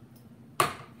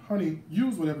 Honey,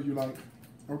 use whatever you like,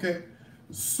 okay?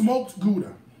 Smoked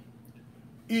Gouda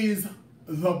is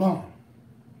the bomb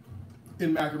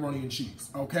in macaroni and cheese,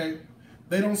 okay?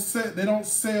 They don't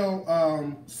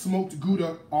sell smoked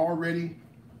Gouda already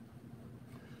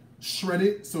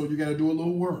shredded, so you gotta do a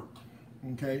little work,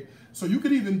 okay? So you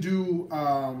could even do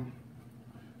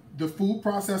the food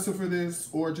processor for this,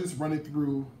 or just run it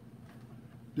through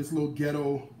this little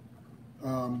ghetto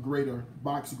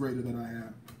box grater that I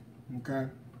have, okay?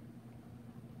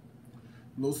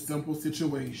 Little simple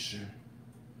situation,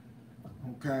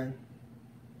 okay?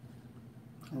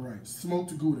 All right,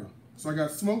 smoked Gouda. So I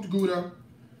got smoked Gouda,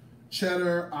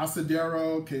 cheddar,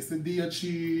 Asadero, quesadilla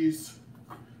cheese.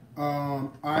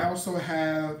 I also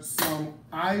have some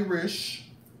Irish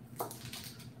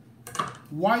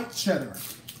white cheddar,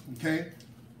 okay?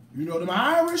 You know, them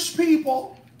Irish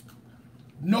people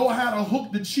know how to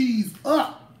hook the cheese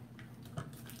up.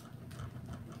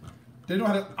 They know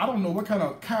how to, I don't know what kind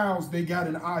of cows they got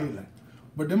in Ireland.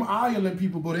 But them Ireland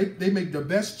people, boy, they make the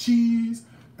best cheese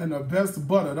and the best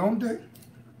butter, don't they?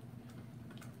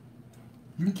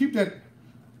 You can keep that,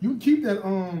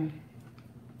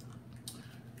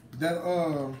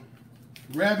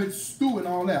 rabbit stew and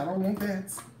all that. I don't want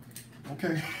that.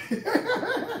 Okay.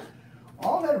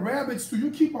 All that rabbit stew,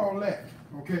 you keep all that.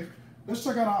 Okay. Let's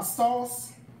check out our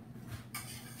sauce.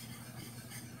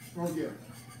 Oh yeah.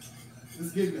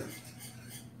 It's getting there.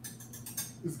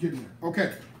 It's getting there.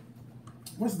 Okay.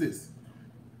 What's this?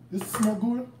 This smell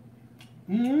good?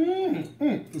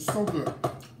 It's so good.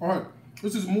 All right.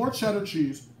 This is more cheddar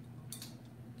cheese.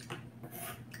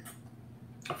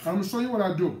 I'm going to show you what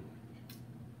I do.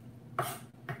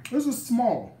 This is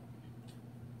small.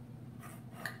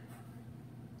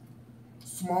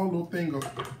 Small little thing of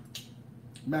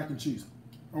mac and cheese.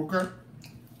 Okay?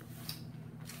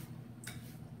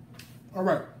 All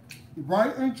right.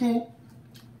 Right into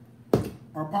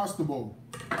our pasta bowl.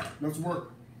 Let's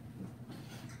work.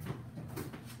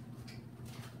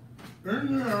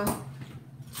 In there,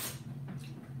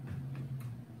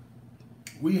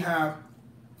 we have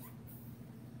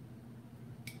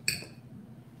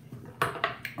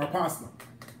our pasta.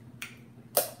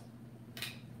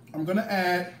 I'm gonna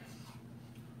add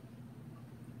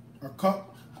a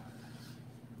cup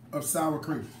of sour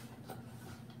cream.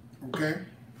 Okay?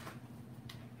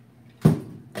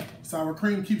 Sour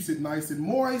cream keeps it nice and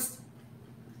moist,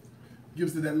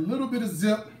 gives it that little bit of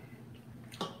zip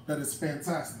that is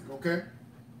fantastic, okay?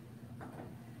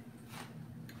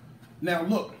 Now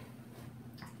look,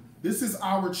 this is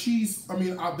our cheese,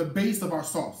 the base of our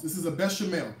sauce. This is a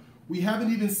bechamel. We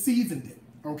haven't even seasoned it,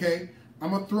 okay?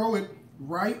 I'm gonna throw it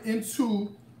right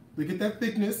into, to get that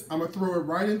thickness, I'm gonna throw it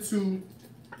right into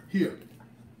here,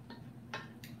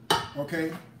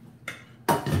 okay?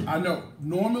 I know,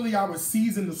 normally I would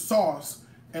season the sauce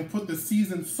and put the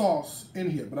seasoned sauce in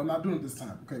here, but I'm not doing it this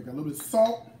time, okay? Got a little bit of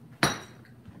salt, a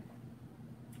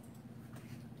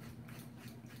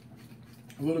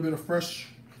little bit of fresh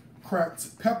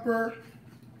cracked pepper.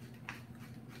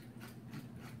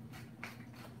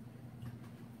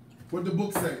 What the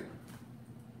book say?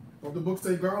 What the book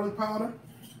say, garlic powder?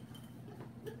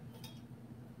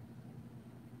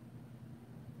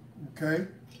 Okay.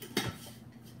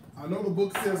 I know the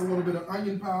book says a little bit of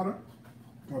onion powder.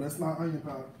 Oh, that's not onion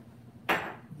powder.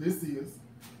 This is.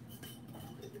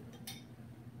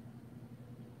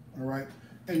 All right.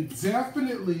 And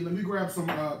definitely, let me grab some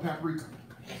paprika.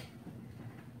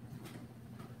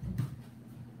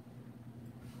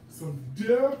 So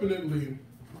definitely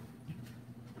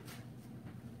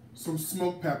some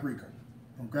smoked paprika,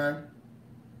 okay?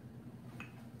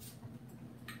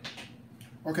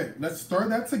 Okay, let's stir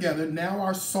that together. Now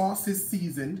our sauce is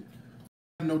seasoned.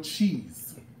 No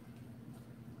cheese.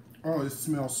 Oh, it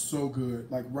smells so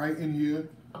good. Like right in here.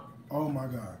 Oh my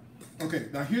God. Okay,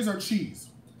 now here's our cheese.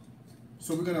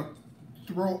 So we're gonna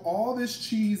throw all this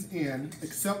cheese in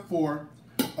except for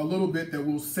a little bit that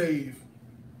we'll save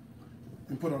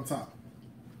and put on top.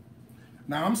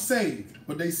 Now I'm saved,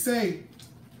 but they say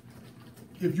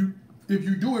if you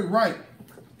do it right,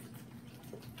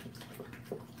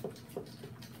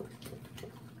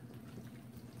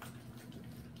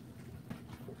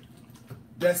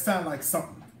 that sound like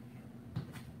something.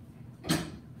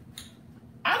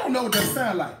 I don't know what that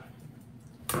sound like.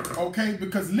 Okay,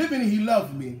 because living he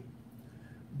loved me,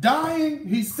 dying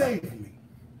he saved me,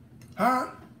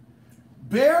 huh?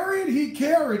 Buried he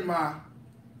carried my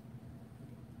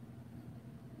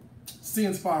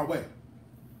sins far away.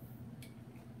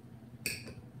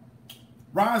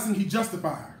 Rising he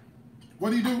justified.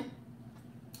 What did he do?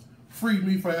 Freed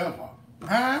me forever,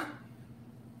 huh?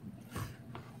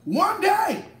 One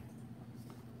day,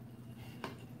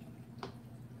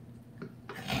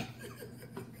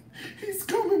 he's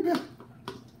coming back.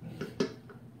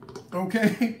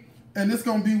 Okay? And it's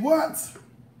going to be what?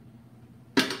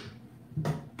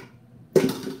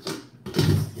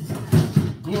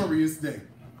 Glorious day.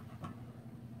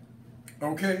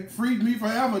 Okay? Freed me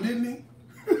forever, didn't he?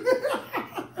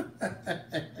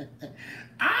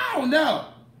 I don't know.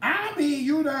 I mean,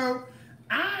 you know,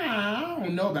 I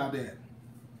don't know about that.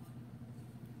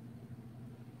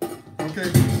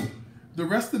 Okay, the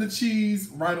rest of the cheese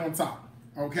right on top,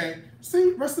 okay?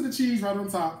 See, rest of the cheese right on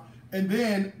top, and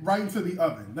then right into the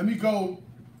oven. Let me go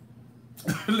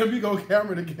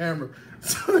camera to camera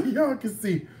so y'all can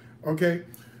see, okay?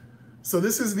 So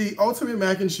this is the ultimate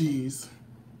mac and cheese.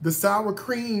 The sour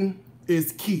cream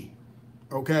is key,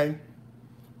 okay?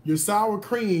 Your sour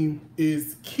cream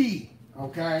is key,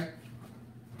 okay?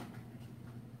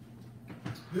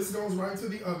 This goes right to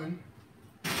the oven.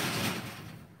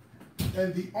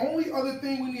 And the only other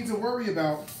thing we need to worry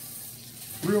about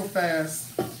real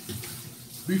fast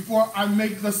before I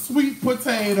make the sweet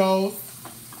potatoes,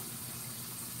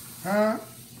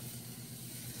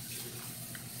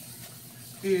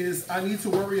 is I need to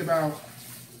worry about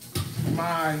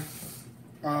my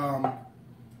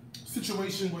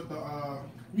situation with the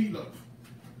meatloaf.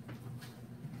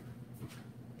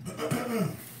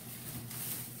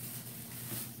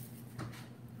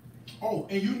 Oh,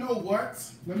 and you know what?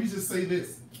 Let me just say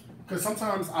this, because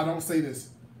sometimes I don't say this.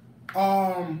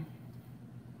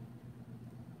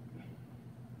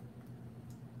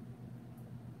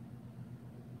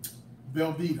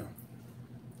 Velveeta.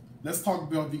 Let's talk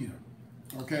Velveeta.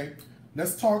 Okay?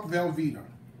 Let's talk Velveeta.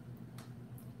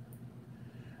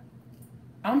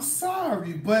 I'm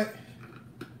sorry, but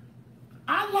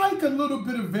I like a little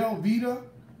bit of Velveeta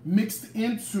mixed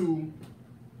into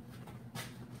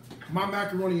my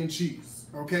macaroni and cheese,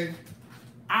 okay?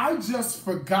 I just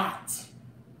forgot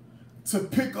to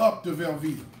pick up the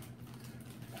Velveeta.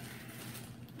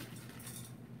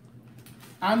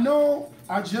 I know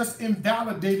I just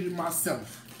invalidated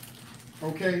myself,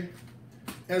 okay,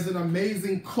 as an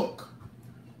amazing cook.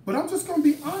 But I'm just gonna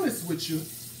be honest with you.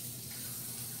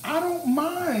 I don't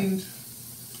mind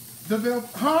the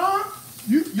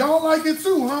Velveeta. Y'all like it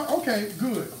too, huh? Okay,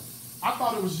 good. I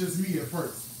thought it was just me at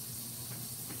first.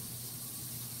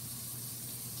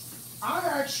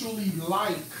 I actually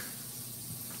like,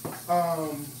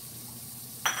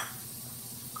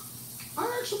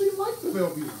 the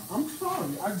Velveeta. I'm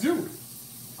sorry, I do.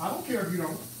 I don't care if you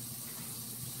don't.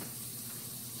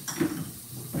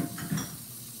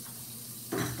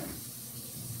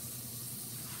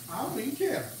 I don't even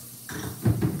care.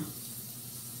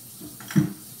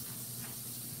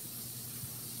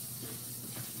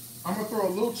 I'm gonna throw a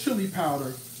little chili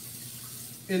powder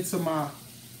into my,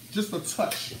 just a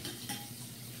touch.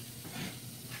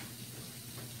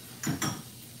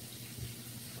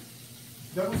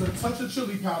 That was a touch of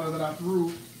chili powder that I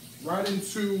threw right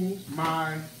into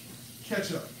my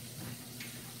ketchup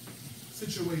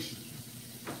situation.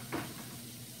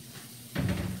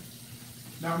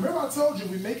 Now remember I told you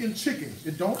we're making chicken.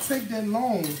 It don't take that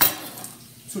long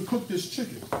to cook this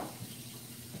chicken.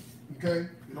 Okay?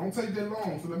 It don't take that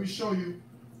long. So let me show you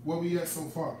where we at so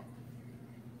far.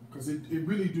 Because it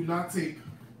really do not take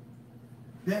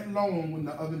that long when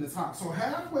the oven is hot. So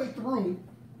halfway through,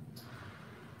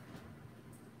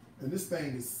 and this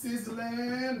thing is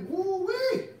sizzling.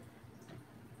 Woo-wee!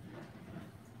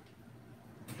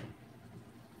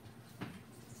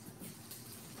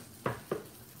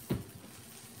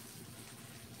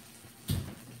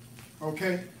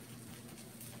 Okay?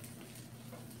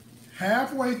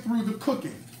 Halfway through the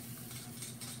cooking.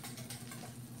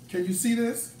 Can you see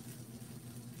this?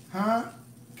 Huh?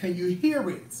 Can you hear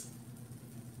it?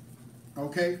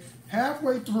 Okay?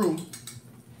 Halfway through,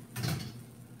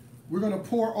 we're going to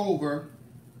pour over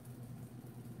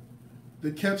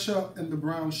the ketchup and the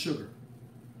brown sugar.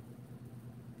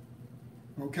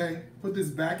 Okay? Put this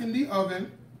back in the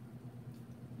oven.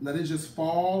 Let it just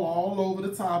fall all over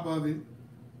the top of it.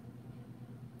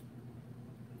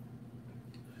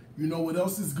 You know what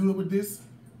else is good with this?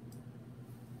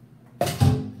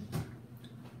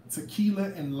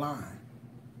 Tequila and lime.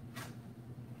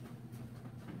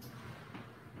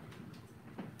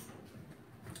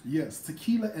 Yes,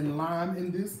 tequila and lime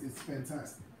in this is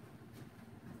fantastic.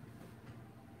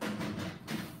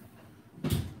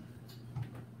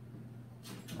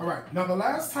 All right, now the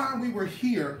last time we were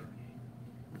here,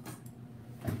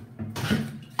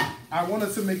 I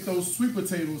wanted to make those sweet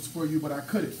potatoes for you, but I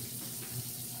couldn't.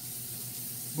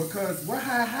 Because what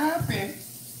had happened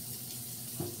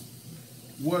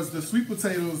was the sweet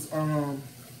potatoes,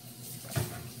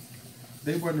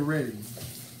 they wasn't ready.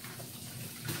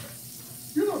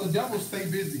 You know the devil stay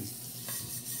busy.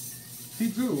 He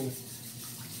do.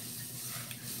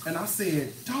 And I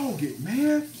said, dog it,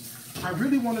 man. I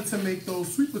really wanted to make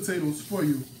those sweet potatoes for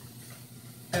you.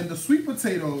 And the sweet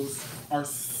potatoes are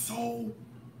so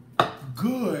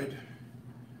good.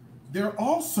 They're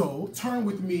also, turn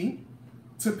with me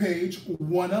to page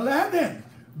 111.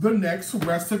 The next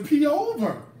recipe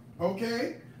over.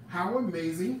 Okay? How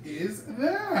amazing is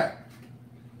that?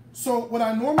 So what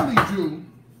I normally do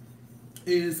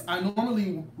is I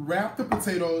normally wrap the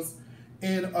potatoes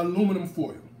in aluminum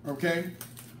foil, okay?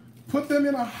 Put them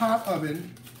in a hot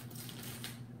oven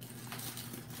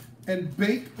and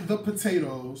bake the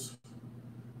potatoes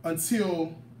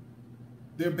until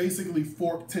they're basically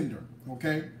fork tender,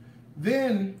 okay?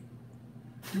 Then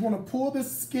you want to pull the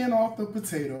skin off the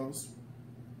potatoes.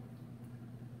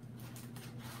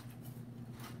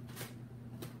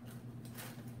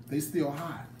 They still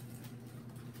hot.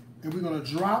 And we're gonna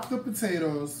drop the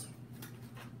potatoes,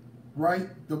 right?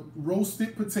 The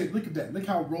roasted potato, look at that, look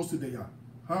how roasted they are,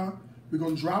 huh? We're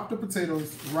gonna drop the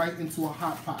potatoes right into a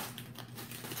hot pot.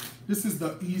 This is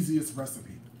the easiest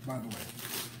recipe, by the way.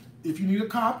 If you need a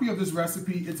copy of this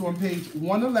recipe, it's on page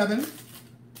 111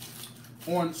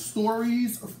 on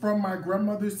Stories from My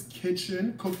Grandmother's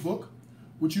Kitchen cookbook,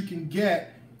 which you can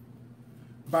get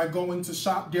by going to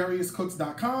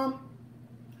shopdariuscooks.com.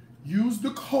 Use the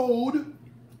code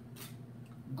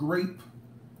GRAPE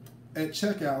at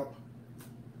checkout,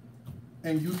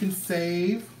 and you can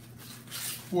save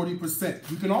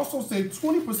 40%. You can also save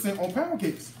 20% on pound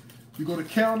cakes. You go to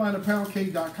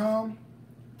carolinapoundcake.com,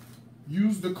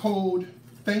 use the code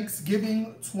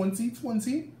Thanksgiving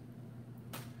 2020,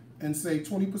 and save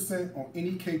 20% on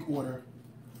any cake order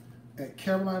at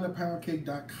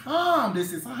carolinapoundcake.com.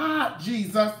 This is hot,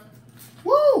 Jesus.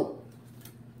 Woo!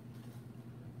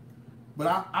 But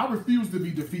I refuse to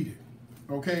be defeated,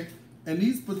 okay? And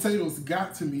these potatoes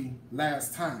got to me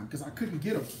last time because I couldn't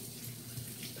get them.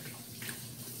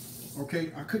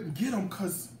 Okay, I couldn't get them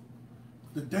because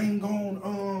the dang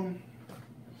on,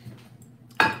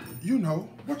 you know,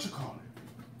 what you call it?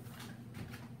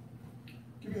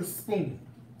 Give me a spoon.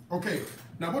 Okay,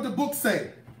 now what the book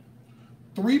say?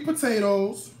 3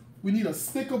 potatoes, we need a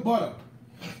stick of butter.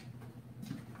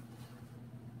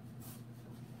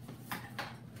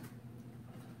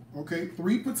 Okay,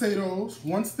 3 potatoes,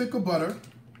 1 stick of butter.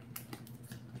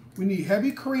 We need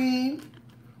heavy cream.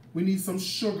 We need some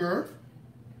sugar.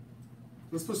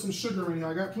 Let's put some sugar in here.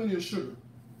 I got plenty of sugar.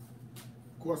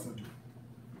 Of course I do.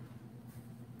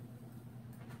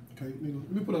 Okay,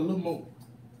 let me put a little more.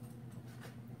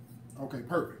 Okay,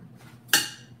 perfect.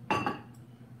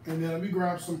 And then let me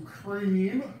grab some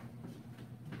cream.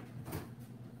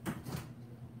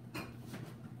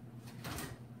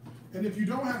 And if you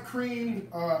don't have cream,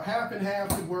 half and half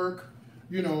could work.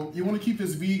 You know, you want to keep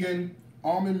this vegan.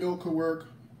 Almond milk could work.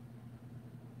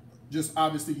 Just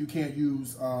obviously you can't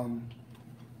use,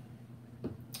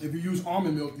 if you use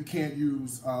almond milk, you can't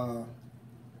use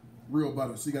real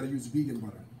butter. So you got to use vegan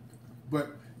butter.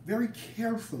 But very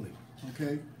carefully,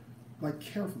 okay? Like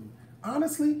carefully.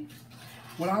 Honestly,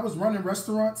 when I was running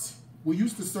restaurants, we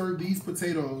used to serve these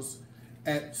potatoes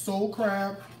at Soul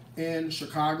Crab in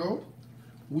Chicago.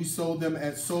 We sold them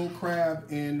at Soul Crab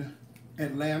in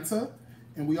Atlanta,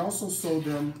 and we also sold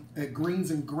them at Greens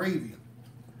and Gravy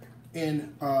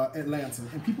in Atlanta.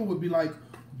 And people would be like,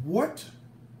 what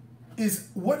is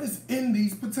in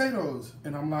these potatoes?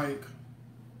 And I'm like,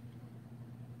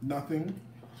 nothing,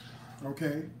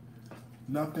 okay?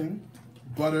 Nothing.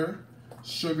 Butter,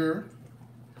 sugar,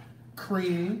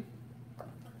 cream,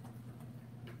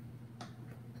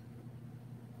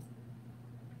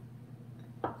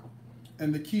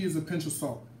 and the key is a pinch of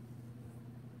salt.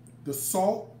 The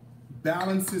salt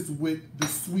balances with the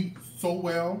sweet so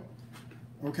well,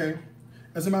 okay?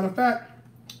 As a matter of fact,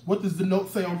 what does the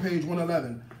note say on page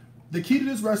 111? The key to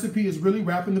this recipe is really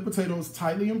wrapping the potatoes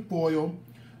tightly in foil,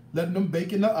 letting them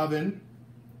bake in the oven.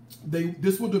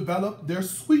 This will develop their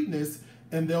sweetness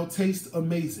and they'll taste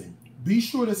amazing. Be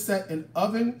sure to set an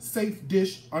oven-safe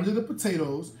dish under the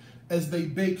potatoes as they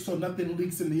bake so nothing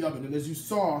leaks in the oven. And as you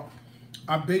saw,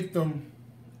 I baked them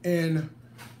in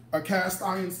a cast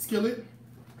iron skillet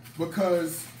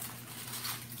because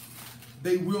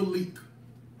they will leak,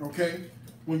 okay?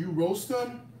 When you roast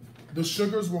them, the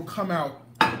sugars will come out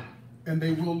and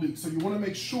they will leak. So you want to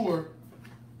make sure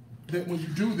that when you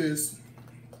do this,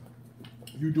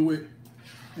 you do it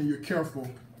and you're careful,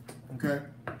 okay?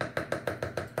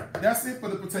 That's it for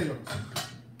the potatoes.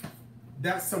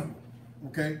 That's simple,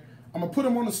 okay? I'm gonna put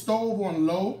them on the stove on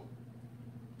low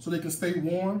so they can stay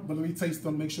warm, but let me taste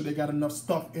them, make sure they got enough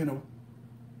stuff in them.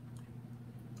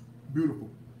 Beautiful,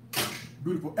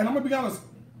 beautiful. And I'm gonna be honest,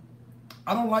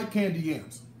 I don't like candy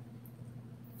yams.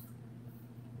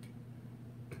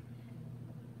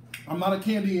 I'm not a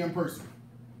candy yam person.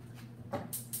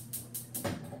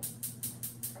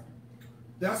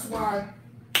 That's why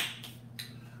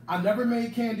I never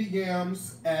made candy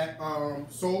yams at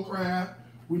Soul Crab.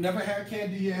 We never had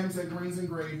candy yams at Greens and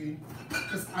Gravy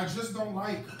because I just don't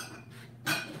like,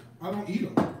 I don't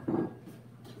eat them.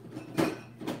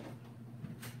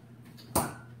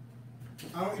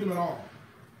 I don't eat them at all.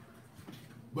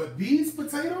 But these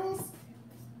potatoes,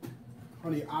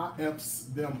 honey, I F's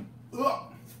them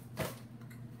up.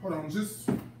 Hold on, I'm just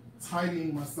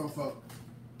tidying myself up.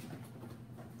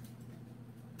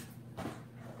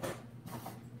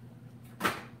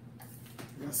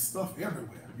 There's stuff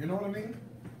everywhere, you know what I mean?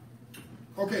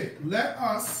 Okay, let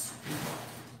us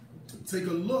take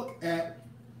a look at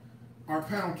our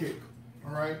pound cake,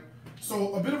 all right?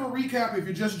 So a bit of a recap if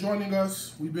you're just joining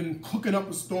us. We've been cooking up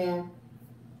a storm.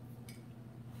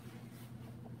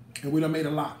 And we done made a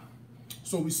lot.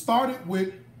 So we started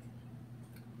with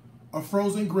a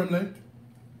frozen gremlin.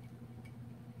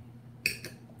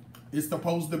 It's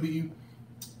supposed to be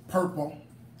purple,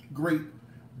 grape,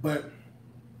 but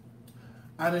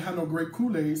I didn't have no grape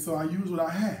Kool-Aid, so I used what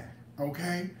I had,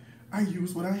 okay? I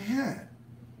used what I had.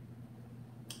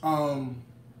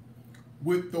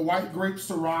 With the white grape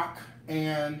Ciroc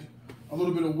and a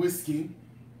little bit of whiskey.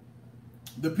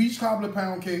 The peach cobbler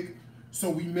pound cake. So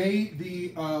we made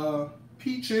the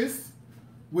peaches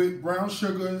with brown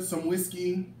sugar, some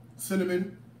whiskey,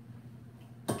 cinnamon,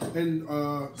 and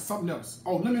something else.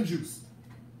 Oh, lemon juice.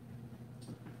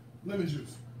 Lemon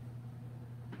juice.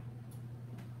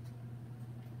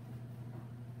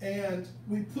 And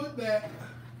we put that,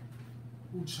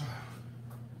 ooh, child.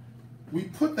 We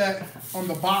put that on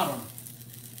the bottom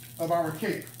of our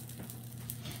cake.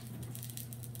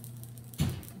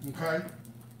 Okay?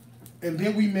 And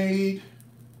then we made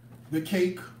the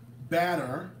cake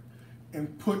batter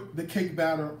and put the cake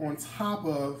batter on top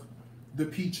of the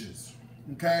peaches.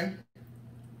 Okay?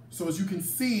 So as you can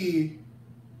see,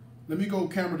 let me go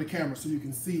camera to camera so you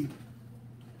can see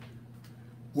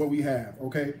what we have,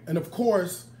 okay? And of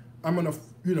course, I'm gonna,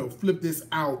 flip this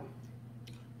out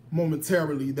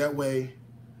momentarily. That way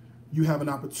you have an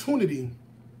opportunity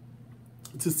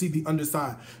to see the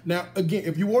underside. Now, again,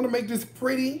 if you want to make this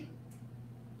pretty,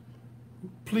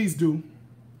 please do,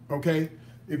 okay?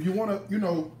 If you want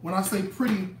to, when I say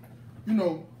pretty,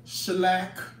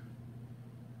 shellac,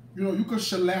 you could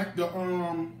shellac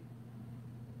the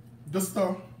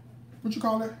stuff, what you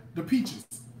call it? The peaches.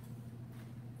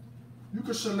 You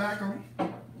could shellac them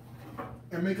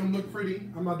and make them look pretty.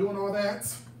 I'm not doing all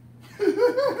that.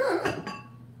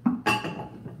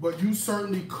 But you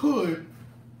certainly could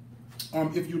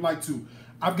if you'd like to.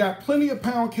 I've got plenty of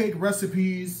pound cake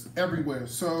recipes everywhere.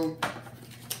 So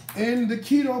in the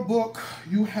keto book,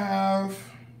 you have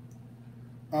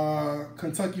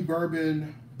Kentucky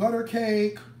bourbon butter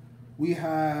cake. We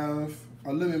have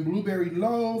a lemon blueberry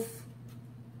loaf.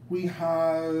 We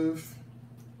have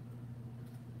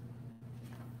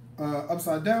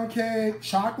upside down cake,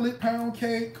 chocolate pound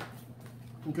cake.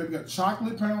 Okay, we got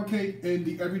chocolate pound cake in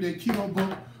the Everyday Keto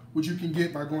book, which you can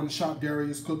get by going to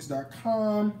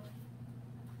shopdariuscooks.com.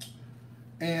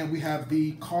 And we have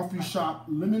the coffee shop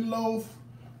lemon loaf,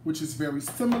 which is very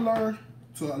similar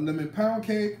to a lemon pound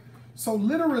cake. So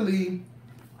literally,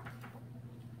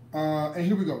 and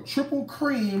here we go, triple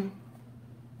cream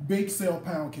bake sale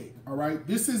pound cake, all right?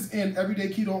 This is in Everyday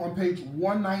Keto on page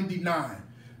 199.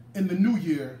 In the new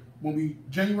year, when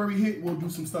January hit, we'll do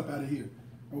some stuff out of here,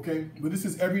 okay? But this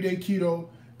is Everyday Keto,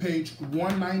 page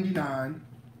 199.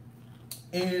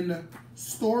 In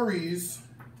stories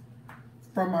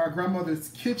from our grandmother's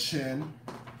kitchen,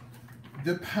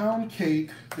 the pound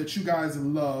cake that you guys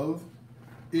love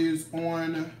is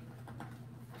on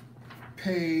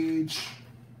page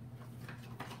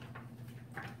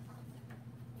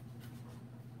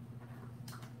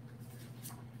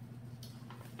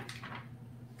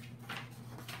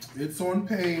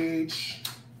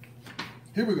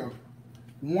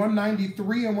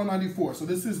 193 and 194. So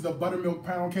this is the buttermilk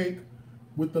pound cake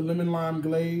with the lemon lime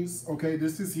glaze. Okay,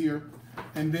 this is here.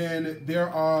 And then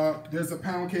there's a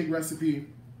pound cake recipe.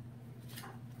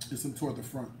 It's toward the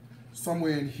front.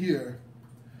 Somewhere in here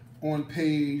on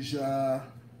page, I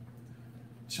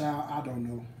don't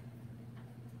know.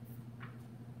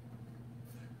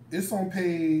 It's on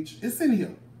page, it's in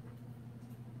here.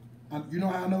 You know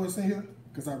how I know it's in here?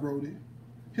 Because I wrote it.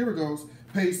 Here it goes,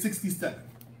 page 67.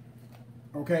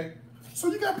 Okay? So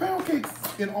you got pound cakes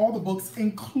in all the books,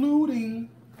 including,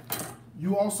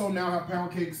 you also now have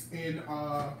pound cakes in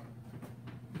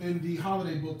the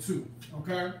holiday book too.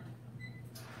 Okay?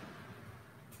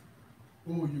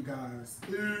 Oh, you guys.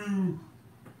 Ew.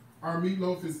 Our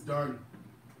meatloaf is done.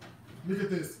 Look at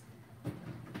this.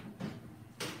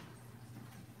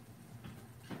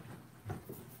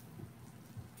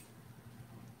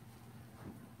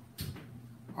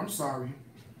 I'm sorry.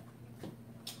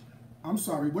 I'm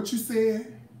sorry. What you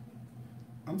said?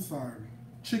 I'm sorry.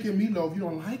 Chicken meatloaf, you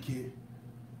don't like it?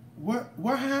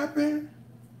 What happened?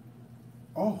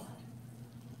 Oh.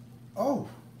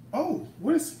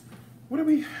 What do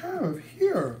we have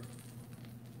here?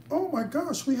 Oh my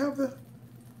gosh, we have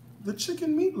the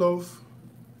chicken meatloaf.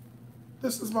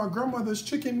 This is my grandmother's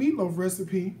chicken meatloaf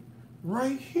recipe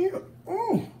right here.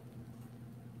 Oh.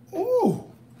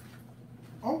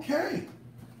 Okay.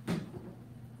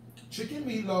 Chicken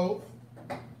meatloaf.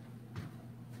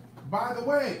 By the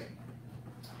way,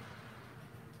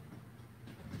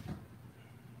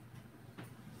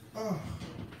 Oh.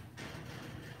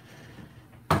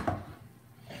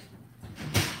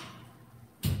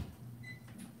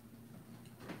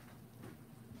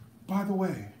 By the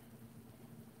way,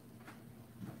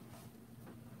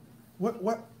 what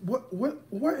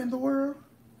in the world?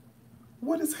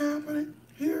 What is happening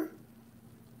here?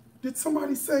 Did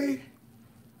somebody say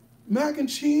mac and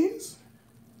cheese?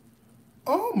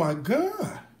 Oh my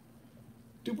God.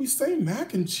 Did we say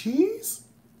mac and cheese?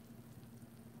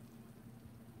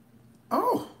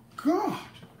 Oh God.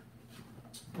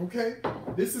 Okay,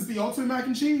 this is the ultimate mac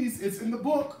and cheese. It's in the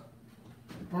book.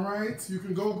 All right, you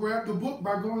can go grab the book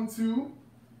by going to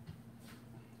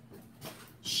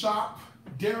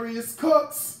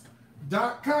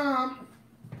shopdariuscooks.com.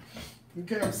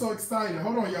 Okay, I'm so excited.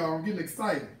 Hold on, y'all. I'm getting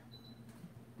excited.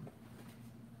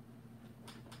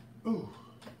 Ooh,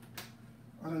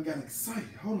 I done got excited.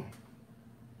 Hold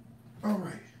on. All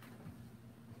right.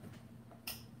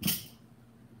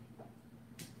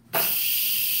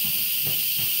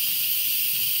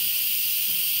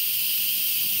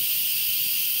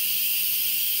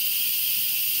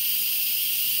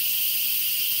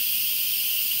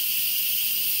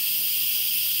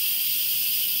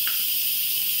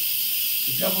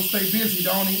 The devil stay busy,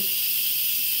 don't he?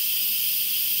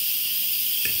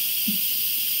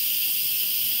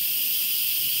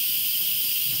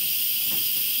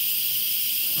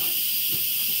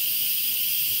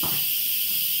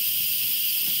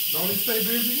 Don't he stay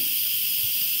busy?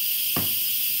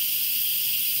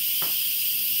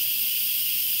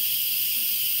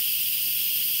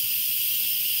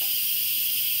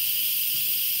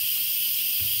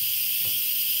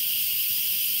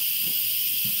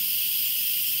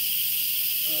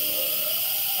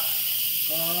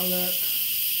 Garlic,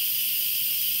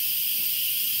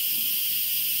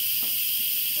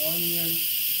 onion,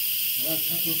 red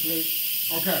pepper flake.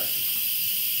 Okay.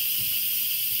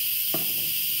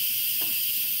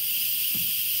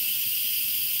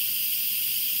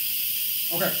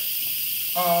 Okay.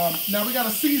 Now we gotta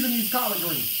season these collard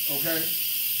greens. Okay.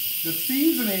 The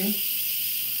seasoning.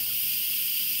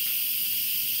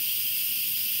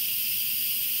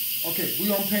 Okay,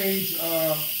 we on page.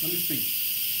 Let me see.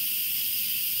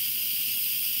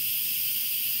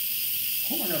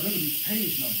 Oh my God, look at these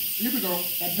page numbers. Here we go,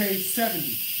 on page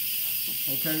 70.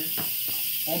 Okay,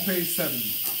 on page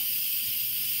 70.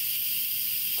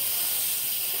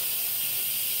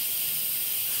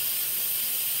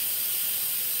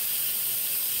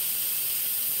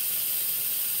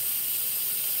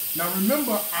 Now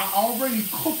remember, I already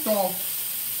cooked off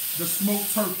the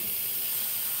smoked turkey.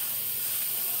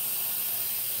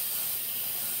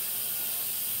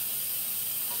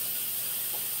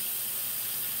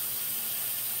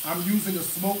 I'm using a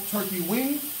smoked turkey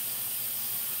wing.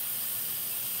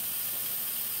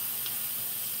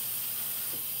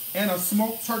 And a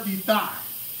smoked turkey thigh.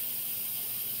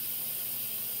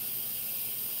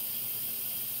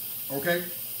 Okay?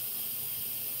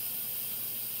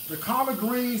 The collard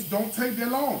greens don't take that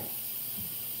long.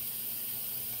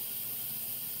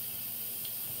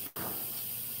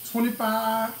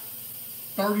 25,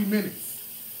 30 minutes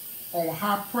on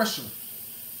high pressure.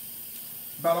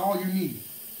 About all you need.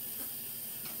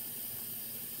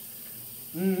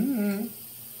 Mm-hmm.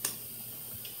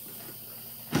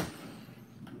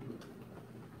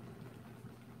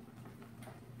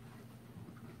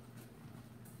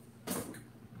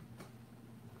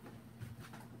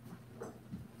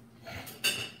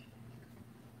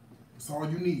 That's all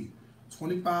you need.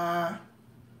 25,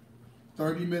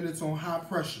 30 minutes on high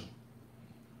pressure.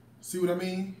 See what I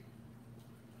mean?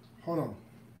 Hold on.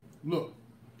 Look.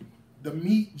 The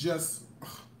meat just,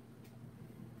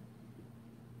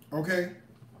 okay?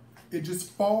 It just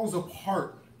falls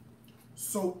apart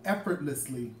so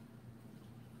effortlessly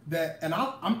that, and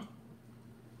I'm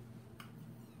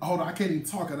hold on, I can't even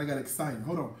talk and I got excited.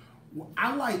 Hold on. Well,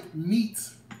 I like meat.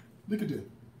 Look at this.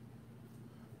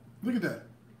 Look at that.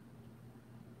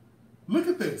 Look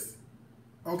at this.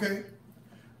 Okay?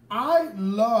 I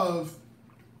love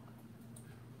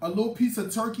a little piece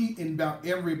of turkey in about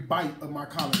every bite of my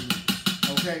collard greens.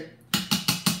 Okay?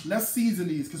 Let's season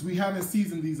these because we haven't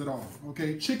seasoned these at all.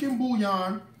 Okay? Chicken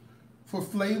bouillon for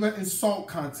flavor and salt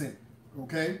content.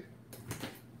 Okay?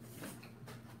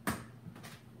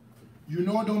 You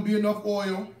know it don't be enough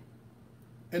oil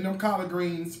in them collard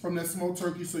greens from that smoked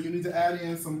turkey, so you need to add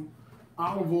in some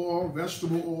olive oil,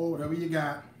 vegetable oil, whatever you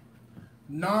got.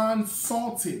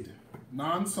 Non-salted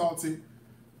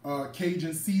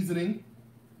Cajun seasoning.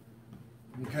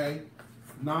 Okay?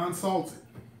 Non-salted.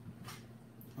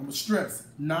 I'm going to stress,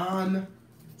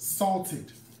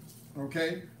 non-salted.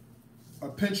 Okay? A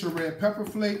pinch of red pepper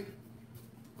flake.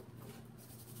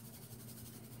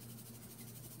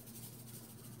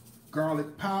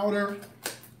 garlic powder,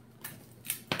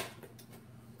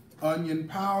 onion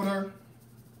powder,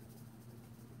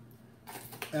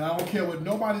 and I don't care what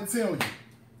nobody tell you,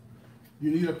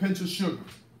 you need a pinch of sugar,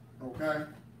 okay?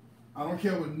 I don't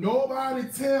care what nobody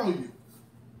tell you,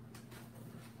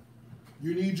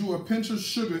 you need you a pinch of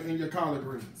sugar in your collard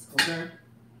greens, okay?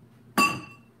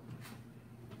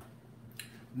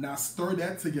 Now stir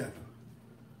that together.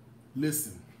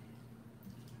 Listen,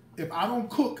 if I don't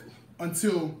cook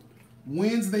until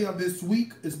Wednesday of this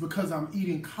week, it's because I'm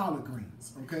eating collard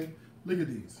greens, okay? Look at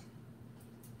these.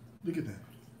 Look at that.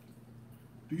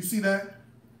 Do you see that?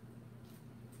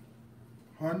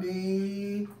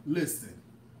 Honey, listen.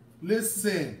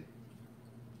 Listen.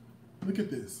 Look at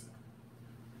this.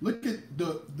 Look at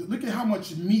look at how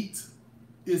much meat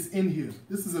is in here.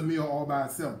 This is a meal all by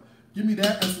itself. Give me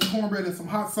that and some cornbread and some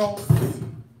hot sauce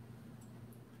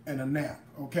and a nap,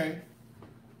 okay?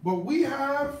 But we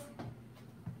have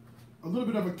a little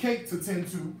bit of a cake to tend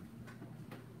to.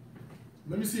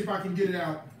 Let me see if I can get it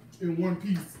out in one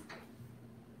piece.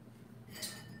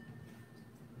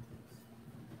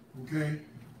 Okay.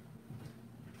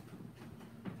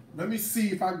 Let me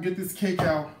see if I can get this cake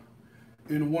out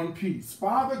in one piece.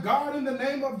 Father God, in the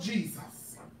name of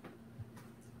Jesus,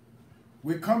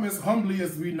 we come as humbly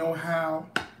as we know how,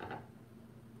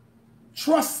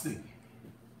 trusting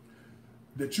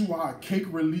that you are a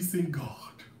cake-releasing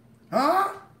God.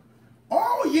 Huh?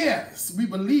 Oh, yes, we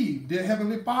believe, dear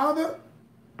Heavenly Father,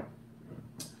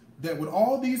 that with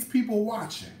all these people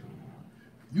watching,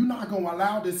 you're not going to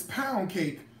allow this pound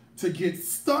cake to get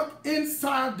stuck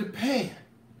inside the pan.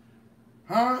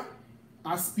 Huh?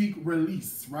 I speak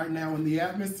release right now in the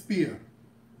atmosphere.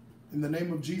 In the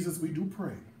name of Jesus, we do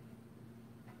pray.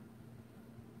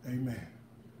 Amen.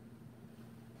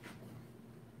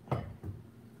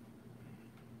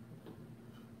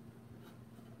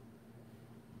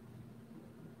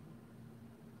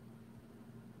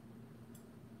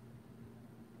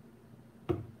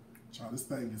 Child, this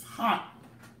thing is hot.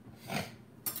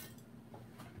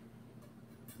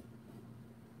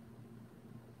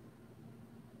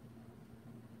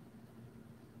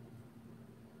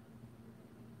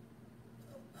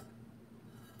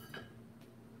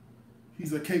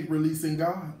 He's a cake releasing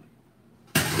God.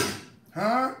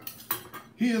 Huh?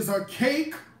 He is a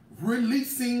cake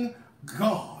releasing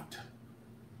God.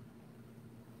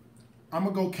 I'm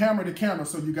going to go camera to camera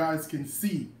so you guys can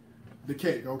see the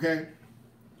cake, okay?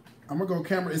 I'm going to go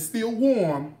camera. It's still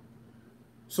warm,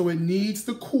 so it needs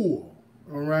to cool,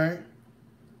 all right?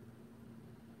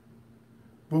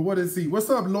 But what is he?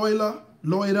 What's up, Loida?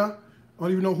 Loida? I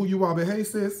don't even know who you are, but hey,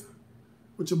 sis,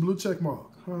 with your blue check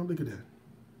mark. Huh? Look at that.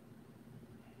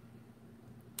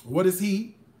 What is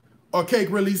he? A cake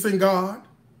releasing God?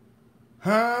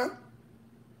 Huh?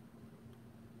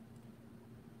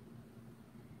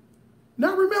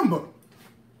 Now remember,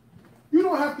 you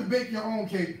don't have to bake your own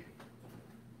cake.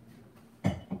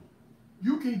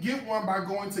 You can get one by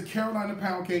going to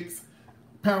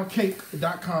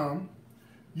poundcake.com.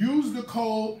 Use the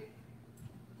code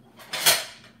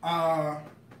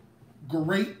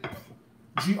GRAPE,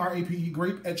 G-R-A-P-E,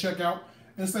 GRAPE at checkout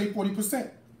and save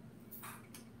 40%.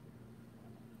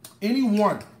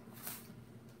 Anyone,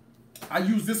 I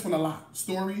use this one a lot.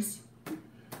 Stories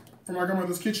from my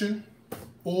grandmother's kitchen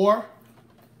or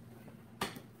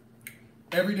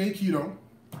everyday keto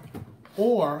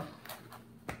or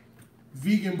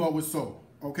vegan but with soul,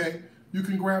 okay? You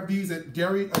can grab these at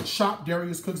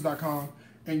shopdariuscooks.com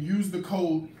and use the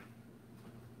code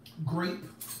GRAPE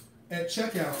at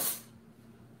checkout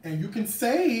and you can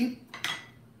save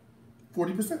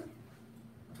 40%.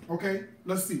 Okay,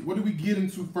 let's see. What do we get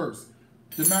into first?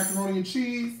 The macaroni and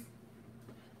cheese.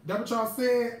 That what y'all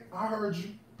said? I heard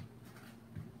you.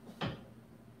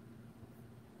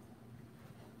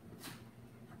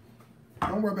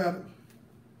 Don't worry about it.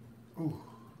 Ooh.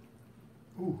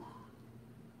 Ooh.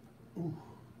 Ooh.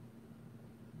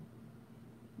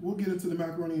 We'll get into the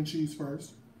macaroni and cheese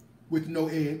first with no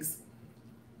eggs.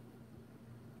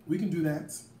 We can do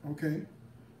that, okay?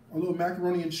 A little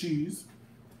macaroni and cheese.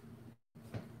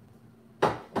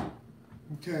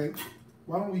 Okay,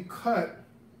 why don't we cut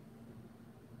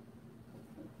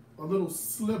a little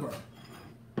sliver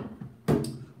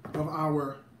of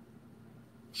our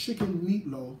chicken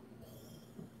meatloaf.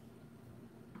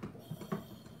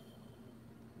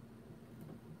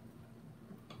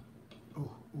 Oh,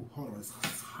 hold on,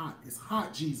 it's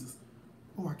hot, Jesus.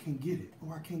 Oh, I can't get it.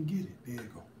 Oh, I can't get it. There you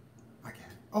go. I got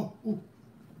it. Oh,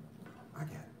 I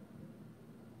got it.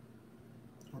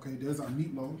 Okay, there's our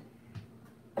meatloaf.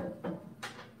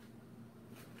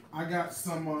 I got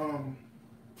some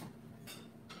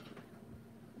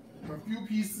a few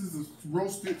pieces of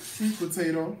roasted sweet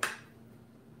potato.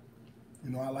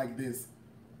 You know, I like this.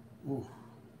 Ooh.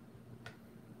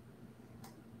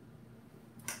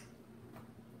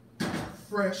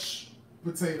 Fresh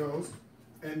potatoes.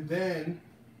 And then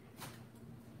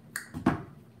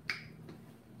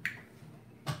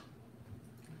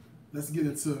let's get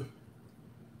into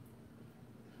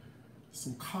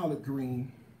some collard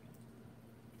green.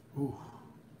 Ooh.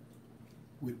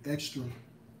 With extra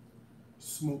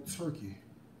smoked turkey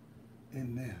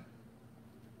in there.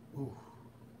 Ooh.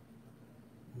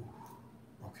 Ooh.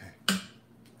 Okay.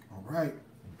 All right.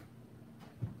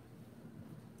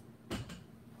 I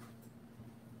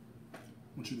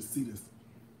want you to see this.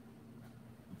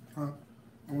 Huh?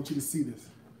 I want you to see this.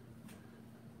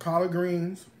 Collard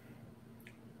greens.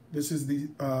 This is the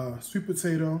sweet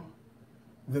potato,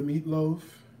 the meatloaf,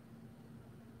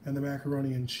 and the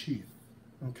macaroni and cheese.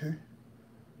 Okay?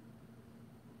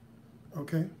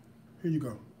 Okay? Here you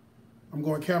go. I'm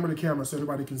going camera to camera so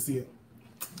everybody can see it.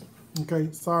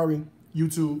 Okay? Sorry,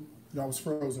 YouTube. Y'all was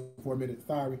frozen for a minute.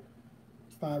 Sorry.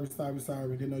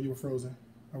 Didn't know you were frozen.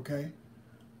 Okay?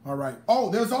 All right. Oh,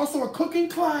 there's also a cooking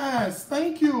class.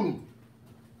 Thank you.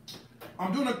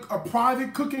 I'm doing a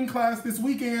private cooking class this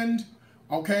weekend.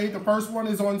 Okay? The first one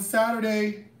is on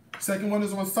Saturday. Second one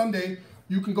is on Sunday.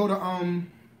 You can go to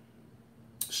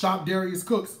Shop Darius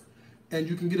Cooks and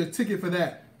you can get a ticket for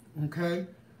that. Okay?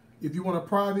 If you want a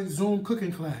private Zoom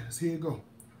cooking class, here you go.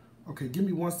 Okay, give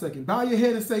me 1 second. Bow your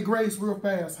head and say grace real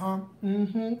fast, huh?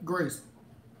 Mm-hmm. Grace.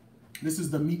 This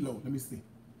is the meatloaf. Let me see.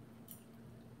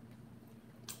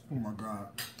 Oh my God.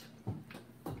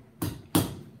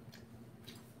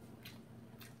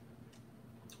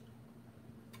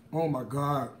 Oh my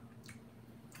God.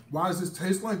 Why does this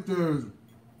taste like this?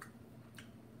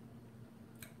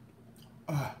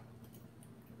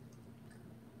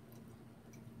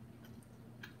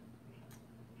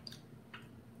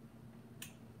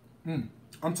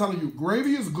 I'm telling you,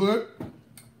 gravy is good,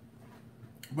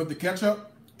 but the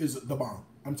ketchup is the bomb.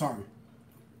 I'm sorry.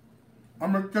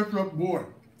 I'm a ketchup boy.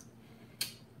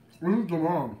 This is the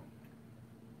bomb.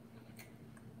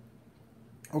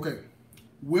 Okay,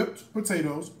 whipped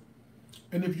potatoes,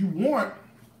 and if you want,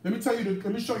 let me show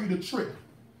you the trick.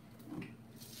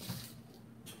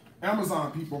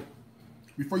 Amazon people,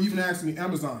 before you even ask me,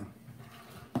 Amazon.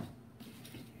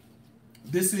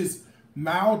 This is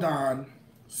Maldon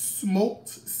smoked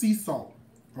sea salt,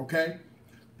 okay?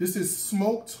 This is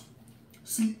smoked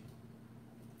sea,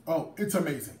 oh, it's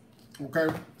amazing, okay?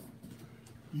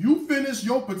 You finish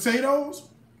your potatoes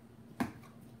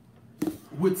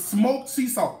with smoked sea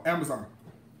salt, Amazon.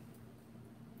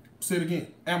 Say it again,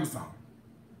 Amazon.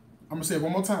 I'm gonna say it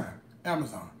one more time,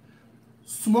 Amazon.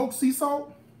 Smoked sea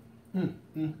salt,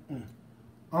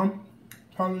 I'm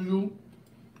telling you,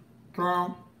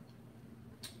 girl,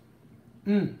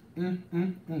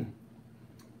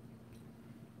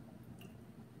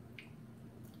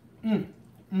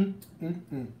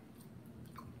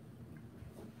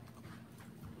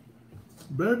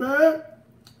 Baby,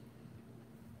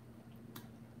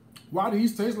 why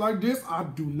these taste like this? I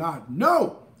do not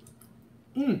know.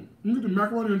 Look at the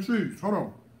macaroni and cheese. Hold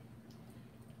on.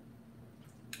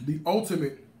 The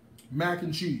ultimate mac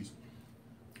and cheese.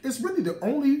 It's really the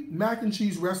only mac and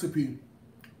cheese recipe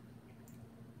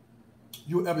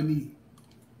you'll ever need.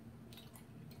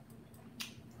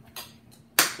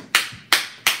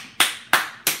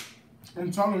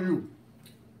 I'm telling you.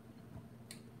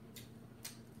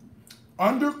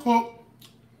 Undercook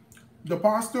the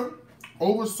pasta,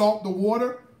 over salt the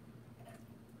water,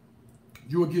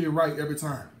 you will get it right every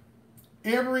time.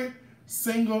 Every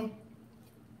single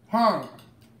time.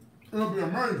 It'll be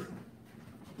amazing.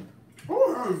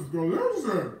 Oh, that is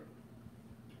delicious.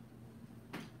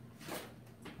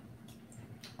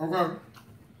 Okay.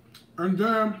 And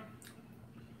then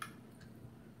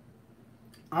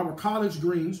our collard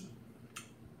greens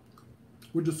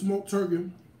with the smoked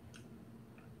turkey.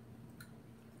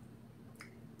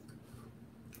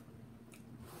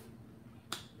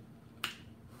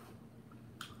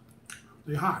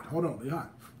 They hot. Hold on, they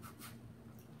hot.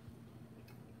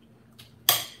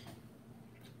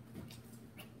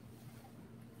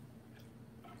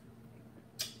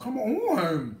 Come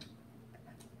on.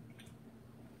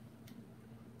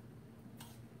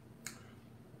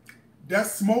 That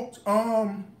smoked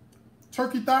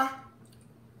turkey thigh.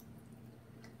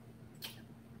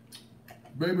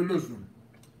 Baby, listen.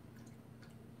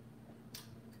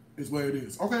 It's what it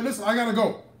is. Okay, listen, I gotta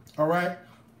go. All right.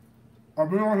 I've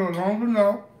been on here long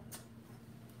enough.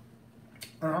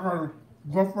 And I gotta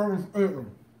go further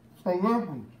eating. So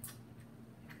listen.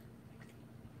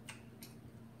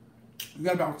 You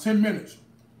got about 10 minutes.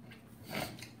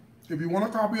 If you want a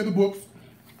copy of the books,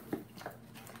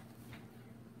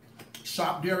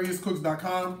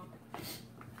 shopdariuscooks.com.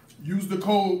 Use the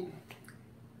code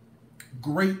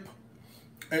GRAPE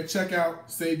at checkout,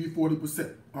 save you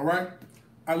 40%. All right?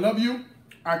 I love you.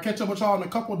 I'll catch up with y'all in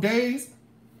a couple days,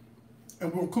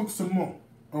 and we'll cook some more.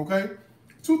 Okay?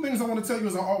 2 things I want to tell you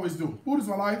as I always do. Food is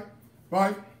my life.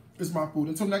 Life is my food.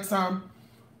 Until next time,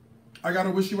 I got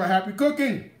to wish you a happy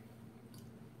cooking.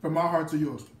 From my heart to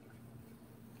yours.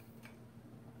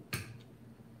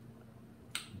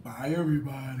 Bye,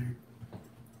 everybody.